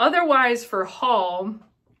 So otherwise for haul,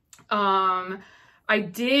 I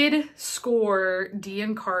did score Dee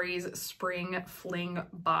and Kari's Spring Fling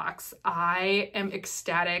box. I am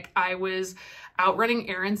ecstatic. I was out running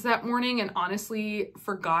errands that morning and honestly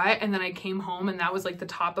forgot. And then I came home and that was like the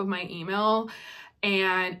top of my email.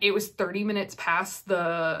 And it was 30 minutes past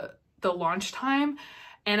the launch time.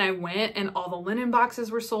 And I went and all the linen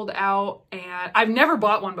boxes were sold out, and I've never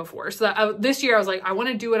bought one before. So this year I was like, I want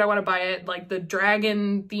to do it. I want to buy it. Like the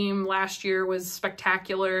dragon theme last year was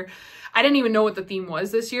spectacular. I didn't even know what the theme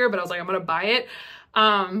was this year, but I was like, I'm going to buy it.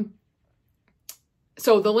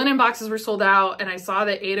 So the linen boxes were sold out, and I saw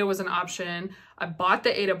that Ada was an option. I bought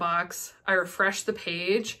the Ada box. I refreshed the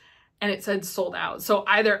page and it said sold out. So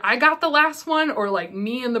either I got the last one, or like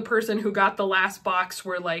me and the person who got the last box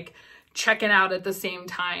were like checking out at the same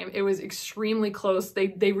time. It was extremely close.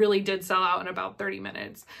 They really did sell out in about 30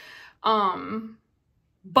 minutes. But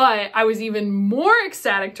I was even more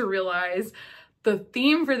ecstatic to realize the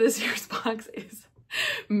theme for this year's box is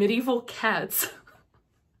medieval cats.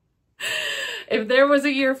 If there was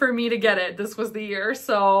a year for me to get it, this was the year.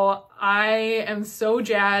 So I am so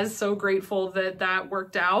jazzed, so grateful that that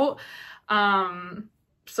worked out.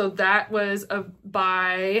 So that was a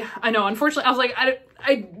buy. I know, unfortunately, I was like,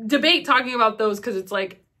 I debate talking about those because it's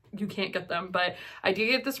like, you can't get them, but I did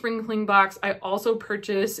get the Spring Fling box. I also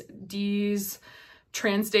purchased Dee's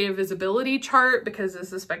Trans Day of Visibility chart because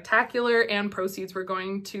this is spectacular, and proceeds were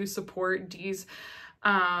going to support Dee's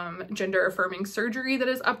gender affirming surgery that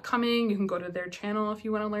is upcoming. You can go to their channel if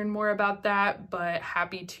you want to learn more about that, but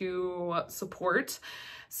happy to support.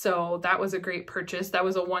 So that was a great purchase. That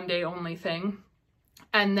was a one day only thing.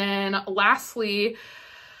 And then lastly,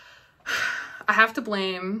 I have to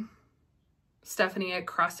blame Stephanie at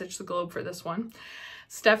Cross Stitch the Globe for this one.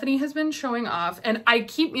 Stephanie has been showing off, and I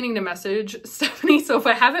keep meaning to message Stephanie, so if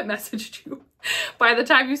I haven't messaged you by the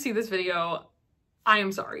time you see this video, I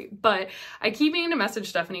am sorry. But I keep meaning to message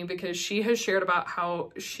Stephanie because she has shared about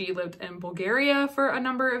how she lived in Bulgaria for a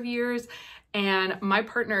number of years, and my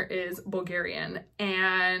partner is Bulgarian,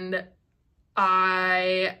 and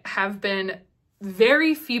I have been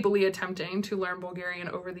very feebly attempting to learn Bulgarian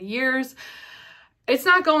over the years. It's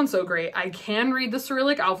not going so great. I can read the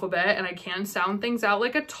Cyrillic alphabet and I can sound things out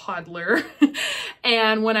like a toddler.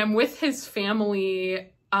 And when I'm with his family,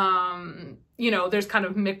 you know, there's kind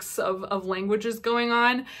of mix of languages going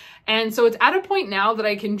on. And so it's at a point now that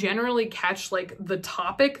I can generally catch like the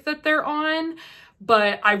topic that they're on,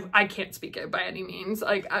 but I can't speak it by any means.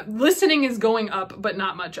 Like listening is going up, but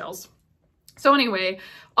not much else. So anyway,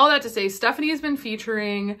 all that to say, Stephanie has been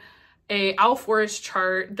featuring a Owl Forest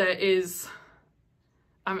chart that is,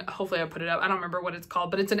 hopefully I put it up. I don't remember what it's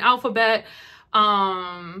called, but it's an alphabet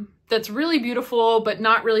that's really beautiful, but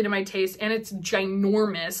not really to my taste. And it's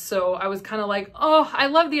ginormous. So I was kind of like, oh, I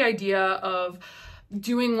love the idea of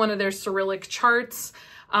doing one of their Cyrillic charts.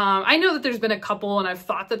 I know that there's been a couple and I've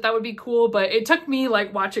thought that that would be cool, but it took me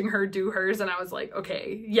like watching her do hers and I was like,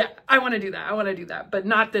 okay, yeah, I want to do that. I want to do that, but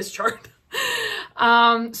not this chart.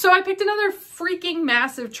 So I picked another freaking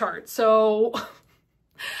massive chart. So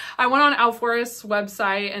I went on Owl Forest's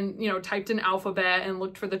website and, you know, typed in alphabet and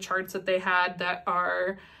looked for the charts that they had that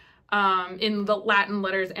are in the Latin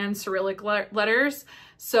letters and Cyrillic letters.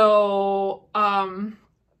 So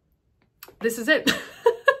this is it.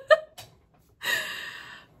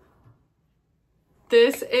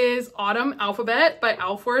 This is Autumn Alphabet by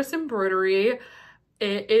Owl Forest Embroidery.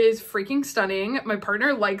 It is freaking stunning. My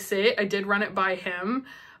partner likes it. I did run it by him.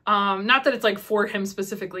 Not that it's like for him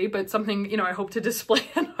specifically, but something, you know, I hope to display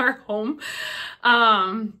in our home.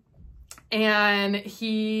 And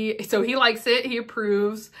he likes it. He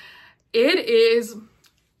approves. It is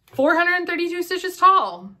 432 stitches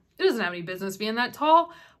tall. It doesn't have any business being that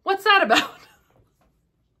tall. What's that about?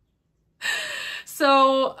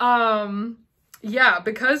 So, yeah,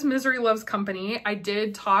 because misery loves company, I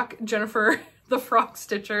did talk Jennifer, the frog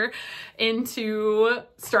stitcher, into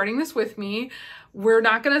starting this with me. We are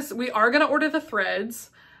gonna order the threads.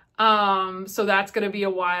 So that's gonna be a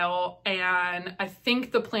while. And I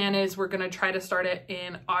think the plan is we're gonna try to start it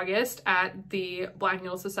in August at the Black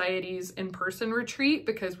Needle Society's in-person retreat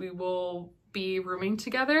because we will be rooming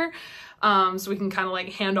together. So we can kind of like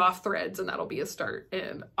hand off threads and that'll be a start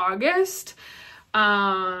in August.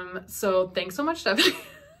 So thanks so much, Stephanie.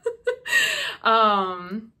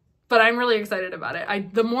 But I'm really excited about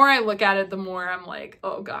it. The more I look at it, the more I'm like,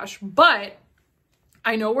 oh gosh, but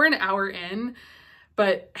I know we're an hour in,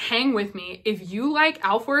 but hang with me. If you like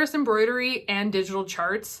Owl Forest embroidery and digital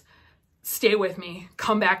charts, stay with me,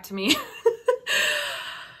 come back to me.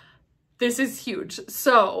 This is huge.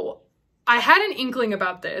 So I had an inkling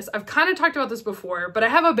about this. I've kind of talked about this before, but I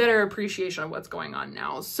have a better appreciation of what's going on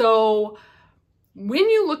now. So when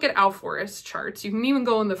you look at Owl Forest charts, you can even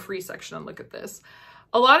go in the free section and look at this.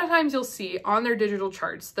 A lot of times you'll see on their digital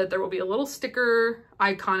charts that there will be a little sticker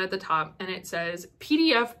icon at the top and it says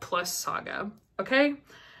PDF plus Saga, okay?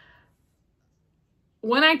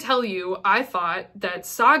 When I tell you, I thought that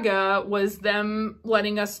Saga was them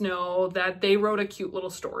letting us know that they wrote a cute little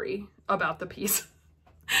story about the piece.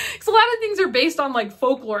 Because a lot of things are based on like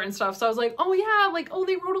folklore and stuff. So I was like, oh yeah, like, oh,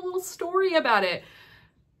 they wrote a little story about it.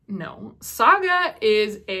 No, Saga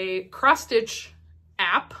is a cross-stitch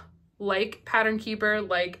app like Pattern Keeper,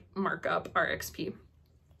 like Markup RXP.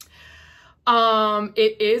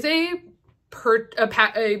 It is a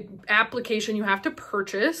application you have to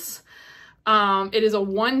purchase. It is a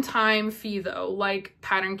one-time fee though, like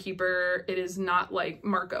Pattern Keeper. It is not like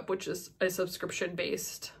Markup, which is a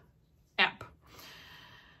subscription-based app.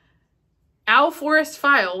 Owl Forest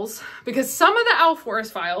files, because some of the Owl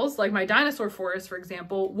Forest files, like my Dinosaur Forest, for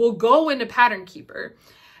example, will go into Pattern Keeper.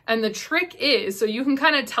 And the trick is, so you can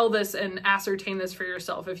kind of tell this and ascertain this for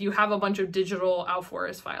yourself if you have a bunch of digital Owl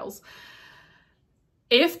Forest files.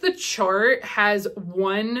 If the chart has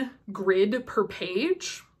one grid per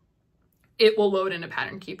page, it will load into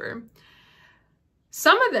Pattern Keeper.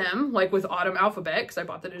 Some of them, like with Autumn Alphabet, because I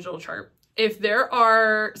bought the digital chart, if there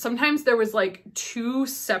are, sometimes there was like 2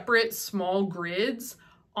 separate small grids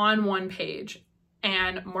on one page,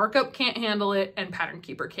 and markup can't handle it and Pattern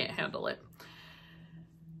Keeper can't handle it.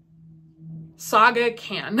 Saga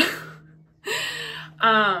can.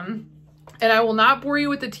 And I will not bore you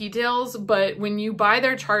with the details, but when you buy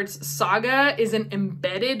their charts, Saga is an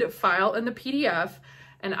embedded file in the PDF,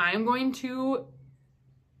 and I am going to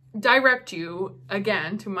direct you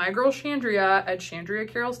again to my girl Chandria at Chandria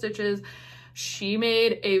Carol Stitches. She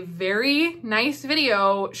made a very nice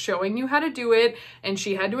video showing you how to do it, and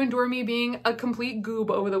she had to endure me being a complete goob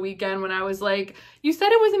over the weekend when I was like, you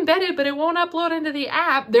said it was embedded, but it won't upload into the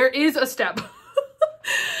app. There is a step.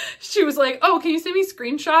 She was like, oh, can you send me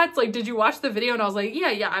screenshots? Like, did you watch the video? And I was like,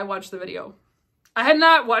 yeah, I watched the video. I had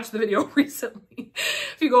not watched the video recently.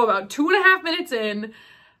 If you go about 2.5 minutes in,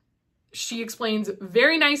 she explains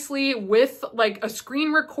very nicely with like a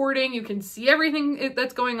screen recording. You can see everything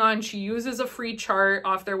that's going on. She uses a free chart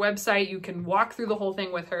off their website. You can walk through the whole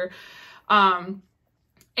thing with her. And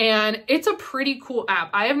it's a pretty cool app.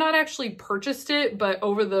 I have not actually purchased it, but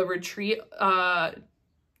over the retreat,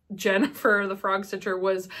 Jennifer, the frog stitcher,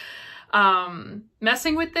 was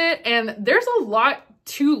messing with it, and there's a lot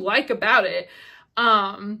to like about it.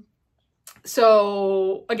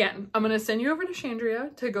 So again, I'm going to send you over to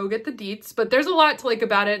Chandria to go get the deets, but there's a lot to like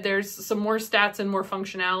about it. There's some more stats and more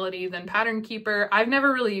functionality than Pattern Keeper. I've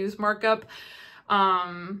never really used markup,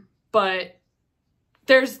 but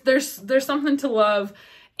there's something to love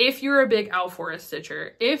if you're a big owl forest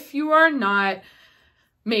stitcher. If you are not,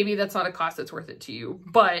 maybe that's not a cost that's worth it to you,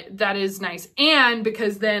 but that is nice. And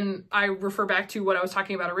because then I refer back to what I was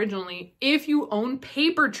talking about originally, if you own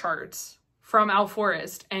paper charts from Owl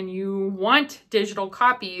Forest and you want digital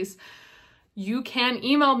copies, you can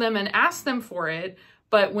email them and ask them for it.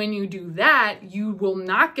 But when you do that, you will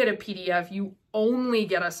not get a PDF. You only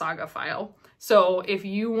get a Saga file. So if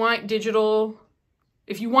you want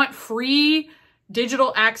free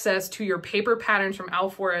digital access to your paper patterns from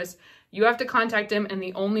Owl Forest, you have to contact him, and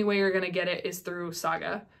the only way you're going to get it is through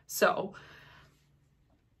Saga. So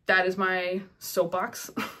that is my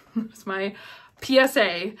soapbox. It's my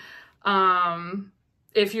PSA.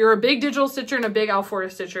 If you're a big digital stitcher and a big Owl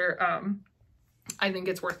Forest stitcher, I think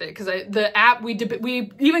it's worth it, because the app, we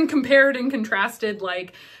even compared and contrasted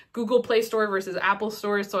like Google Play Store versus Apple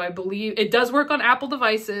Store. So I believe it does work on Apple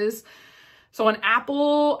devices. So on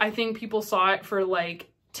Apple, I think people saw it for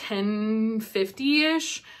like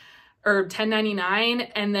 $10.50-ish. or $10.99,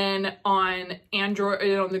 and then on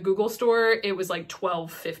Android, on the Google store, it was like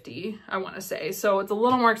 $12.50, I want to say. So it's a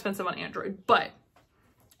little more expensive on Android, but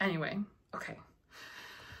anyway, okay.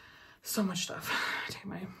 So much stuff. Take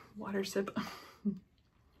my water sip.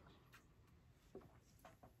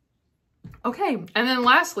 Okay, and then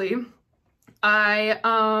lastly, I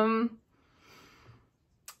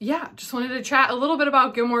just wanted to chat a little bit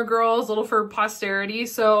about Gilmore Girls, a little for posterity.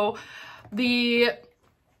 So the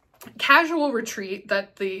casual retreat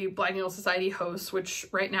that the Black Needle Society hosts, which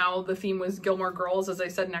right now the theme was Gilmore Girls. As I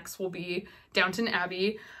said, next will be Downton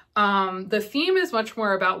Abbey. The theme is much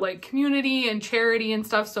more about like community and charity and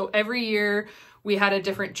stuff. So every year we had a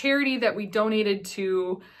different charity that we donated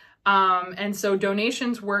to. And so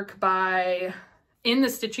donations work by, in the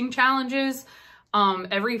stitching challenges,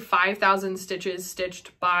 every 5,000 stitches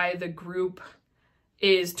stitched by the group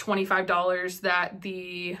is $25 that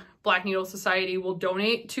the Black Needle Society will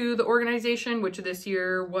donate to the organization, which this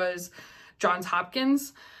year was Johns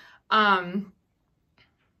Hopkins. And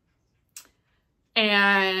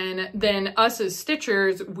then us as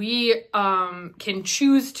stitchers, we can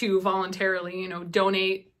choose to voluntarily,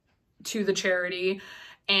 donate to the charity.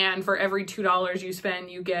 And for every $2 you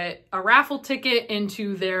spend, you get a raffle ticket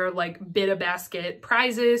into their like bid-a-basket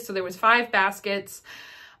prizes. So there was 5 baskets.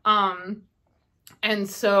 And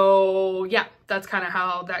so, yeah, that's kind of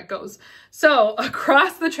how that goes. So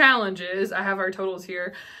across the challenges, I have our totals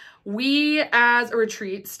here. We, as a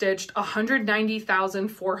retreat, stitched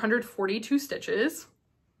 190,442 stitches.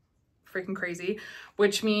 Freaking crazy.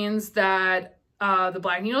 Which means that the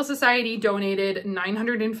Black Needle Society donated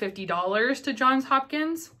 $950 to Johns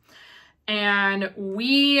Hopkins. And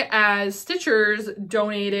we, as stitchers,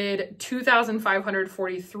 donated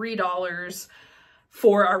 $2,543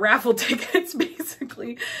 for our raffle tickets,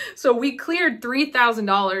 basically. So we cleared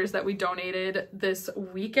 $3,000 that we donated this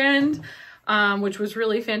weekend, which was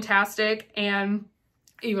really fantastic. And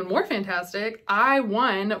even more fantastic, I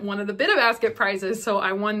won one of the bid-a-basket prizes. So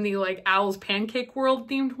I won the like Owl's Pancake World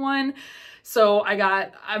themed one. So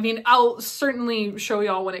I'll certainly show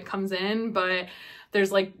y'all when it comes in, but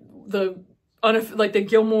there's like the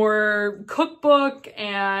Gilmore cookbook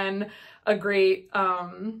and a great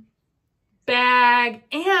bag,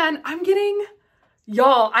 and I'm getting,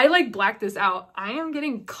 y'all, I like blacked this out. I am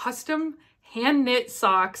getting custom hand knit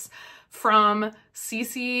socks from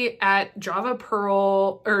Cece at Java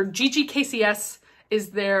Pearl, or GGKCS is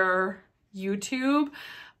their YouTube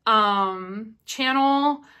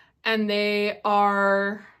channel, and they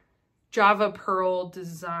are Java Pearl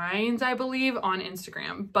Designs, I believe, on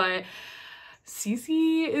Instagram. But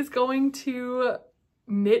Cece is going to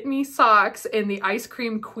knit me socks in the Ice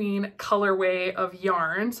Cream Queen colorway of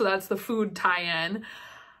yarn. So that's the food tie-in,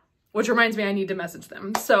 which reminds me I need to message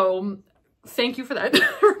them. So thank you for that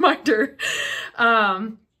reminder.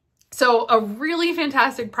 So a really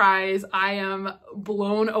fantastic prize. I am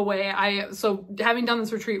blown away. So having done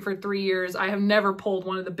this retreat for 3 years, I have never pulled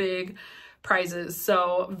one of the big prizes.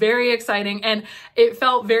 So very exciting. And it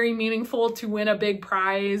felt very meaningful to win a big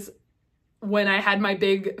prize when I had my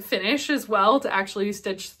big finish as well, to actually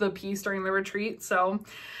stitch the piece during the retreat. So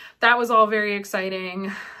that was all very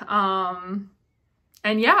exciting.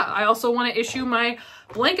 And yeah, I also want to issue my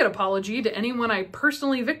blanket apology to anyone I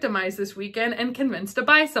personally victimized this weekend and convinced to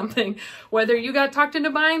buy something. Whether you got talked into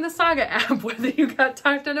buying the Saga app, whether you got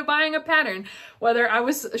talked into buying a pattern, whether I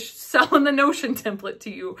was selling the Notion template to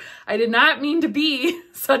you. I did not mean to be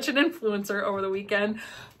such an influencer over the weekend,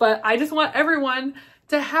 but I just want everyone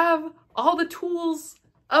to have all the tools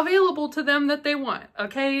available to them that they want.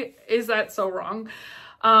 Okay? Is that so wrong?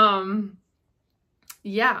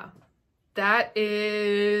 Yeah. That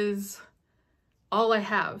is all I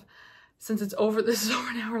have. Since this is over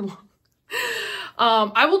an hour long.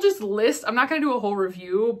 I will just list, I'm not going to do a whole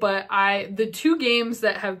review, but the 2 games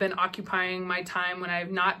that have been occupying my time when I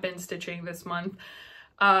have not been stitching this month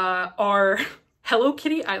are Hello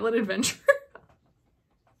Kitty Island Adventure,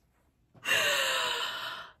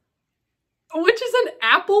 which is an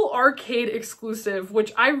Apple Arcade exclusive,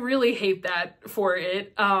 which I really hate that for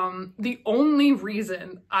it. The only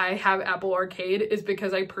reason I have Apple Arcade is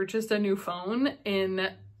because I purchased a new phone in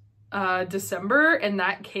December, and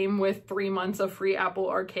that came with 3 months of free Apple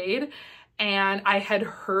Arcade. And I had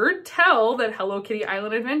heard tell that Hello Kitty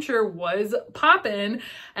Island Adventure was poppin',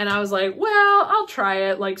 and I was like, well, I'll try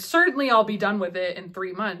it. Like, certainly I'll be done with it in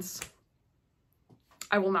 3 months.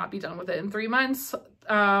 I will not be done with it in 3 months.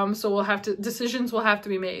 So decisions will have to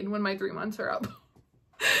be made when my 3 months are up.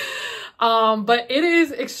 But it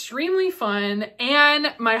is extremely fun.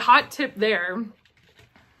 And my hot tip there,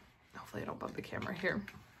 hopefully I don't bump the camera here.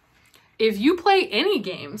 If you play any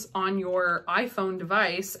games on your iPhone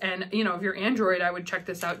device, and you know, if you're Android, I would check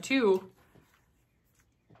this out too.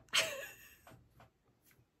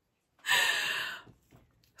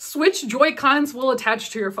 Switch Joy-Cons will attach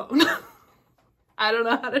to your phone. I don't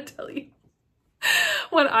know how to tell you.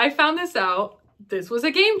 When I found this out, this was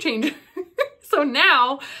a game changer. So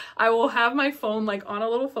now I will have my phone like on a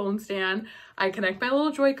little phone stand. I connect my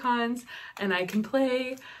little Joy-Cons and I can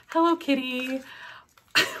play Hello Kitty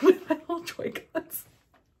with my little Joy-Cons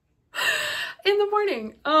in the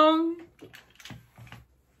morning.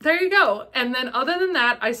 There you go. And then other than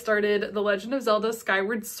that, I started The Legend of Zelda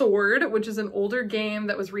Skyward Sword, which is an older game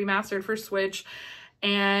that was remastered for Switch,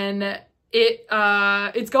 and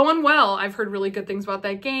it's going well. I've heard really good things about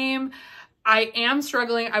that game. I am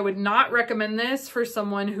struggling. I would not recommend this for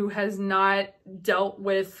someone who has not dealt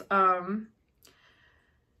with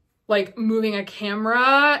like moving a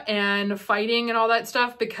camera and fighting and all that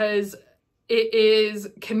stuff, because it is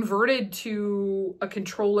converted to a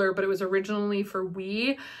controller, but it was originally for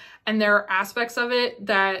Wii. And there are aspects of it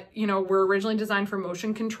that, you know, were originally designed for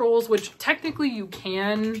motion controls, which technically you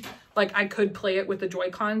can, like, I could play it with the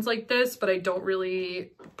Joy-Cons like this, but I don't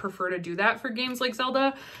really prefer to do that for games like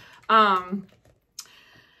Zelda. And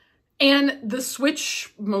the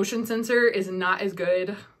Switch motion sensor is not as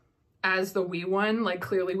good as the Wii one. Like,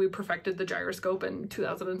 clearly we perfected the gyroscope in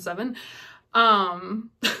 2007.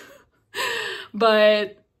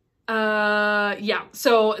 But yeah,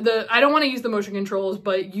 so I don't want to use the motion controls,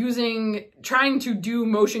 but trying to do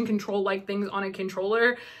motion control like things on a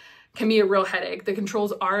controller can be a real headache. The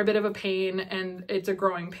controls are a bit of a pain, and it's a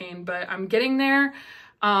growing pain, but I'm getting there.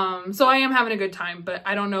 So I am having a good time, but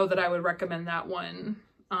I don't know that I would recommend that one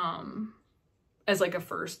as like a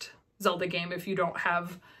first Zelda game if you don't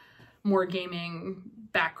have more gaming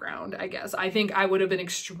background, I guess. I think I would have been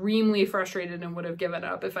extremely frustrated and would have given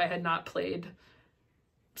up if I had not played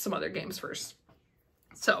some other games first.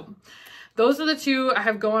 So those are the 2 I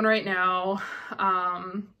have going right now.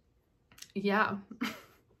 Yeah.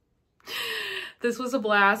 This was a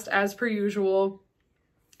blast as per usual.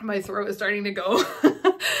 My throat is starting to go.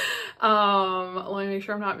 Let me make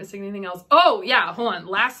sure I'm not missing anything else. Oh yeah, hold on.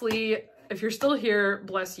 Lastly, if you're still here,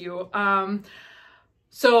 bless you.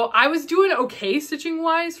 So I was doing okay stitching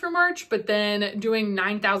wise for March, but then doing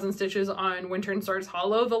 9,000 stitches on Winter and Stars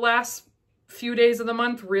Hollow the last few days of the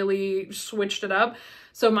month really switched it up.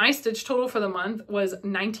 So my stitch total for the month was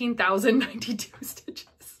 19,092 stitches.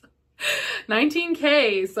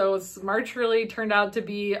 19K. So March really turned out to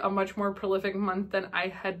be a much more prolific month than I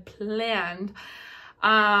had planned.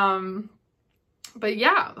 But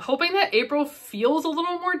yeah, hoping that April feels a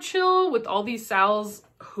little more chill with all these sales.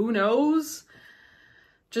 Who knows?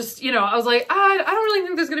 Just, you know, I was like, I don't really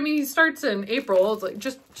think there's gonna be starts in April. It's like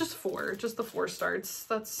just the 4 starts.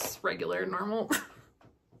 That's regular, normal.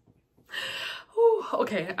 Ooh,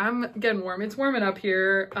 okay, I'm getting warm. It's warming up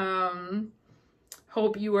here.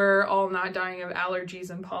 Hope you are all not dying of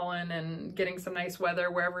allergies and pollen and getting some nice weather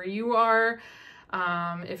wherever you are.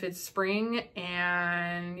 If it's spring,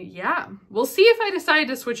 and yeah, we'll see if I decide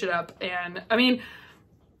to switch it up. And I mean,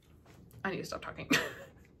 I need to stop talking.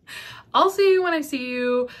 I'll see you when I see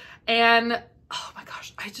you. And oh my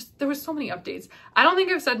gosh, there was so many updates. I don't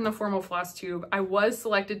think I've said in the formal Flosstube, I was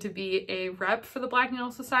selected to be a rep for the Black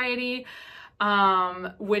Needle Society,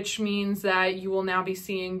 which means that you will now be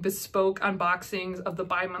seeing bespoke unboxings of the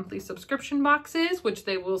bi-monthly subscription boxes, which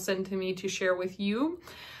they will send to me to share with you.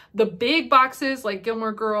 The big boxes like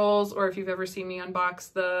Gilmore Girls, or if you've ever seen me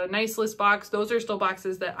unbox the Nice List box, those are still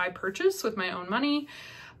boxes that I purchase with my own money.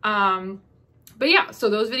 But yeah, so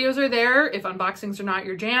those videos are there. If unboxings are not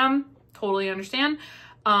your jam, totally understand.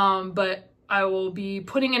 But I will be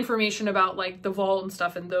putting information about like the vault and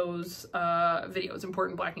stuff in those videos,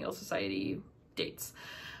 important Black Needle Society dates.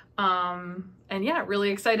 And yeah, really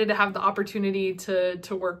excited to have the opportunity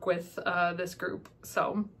to work with this group.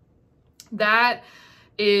 So that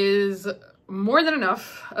is more than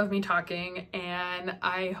enough of me talking, and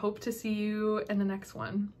I hope to see you in the next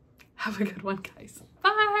one. Have a good one, guys.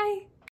 Bye.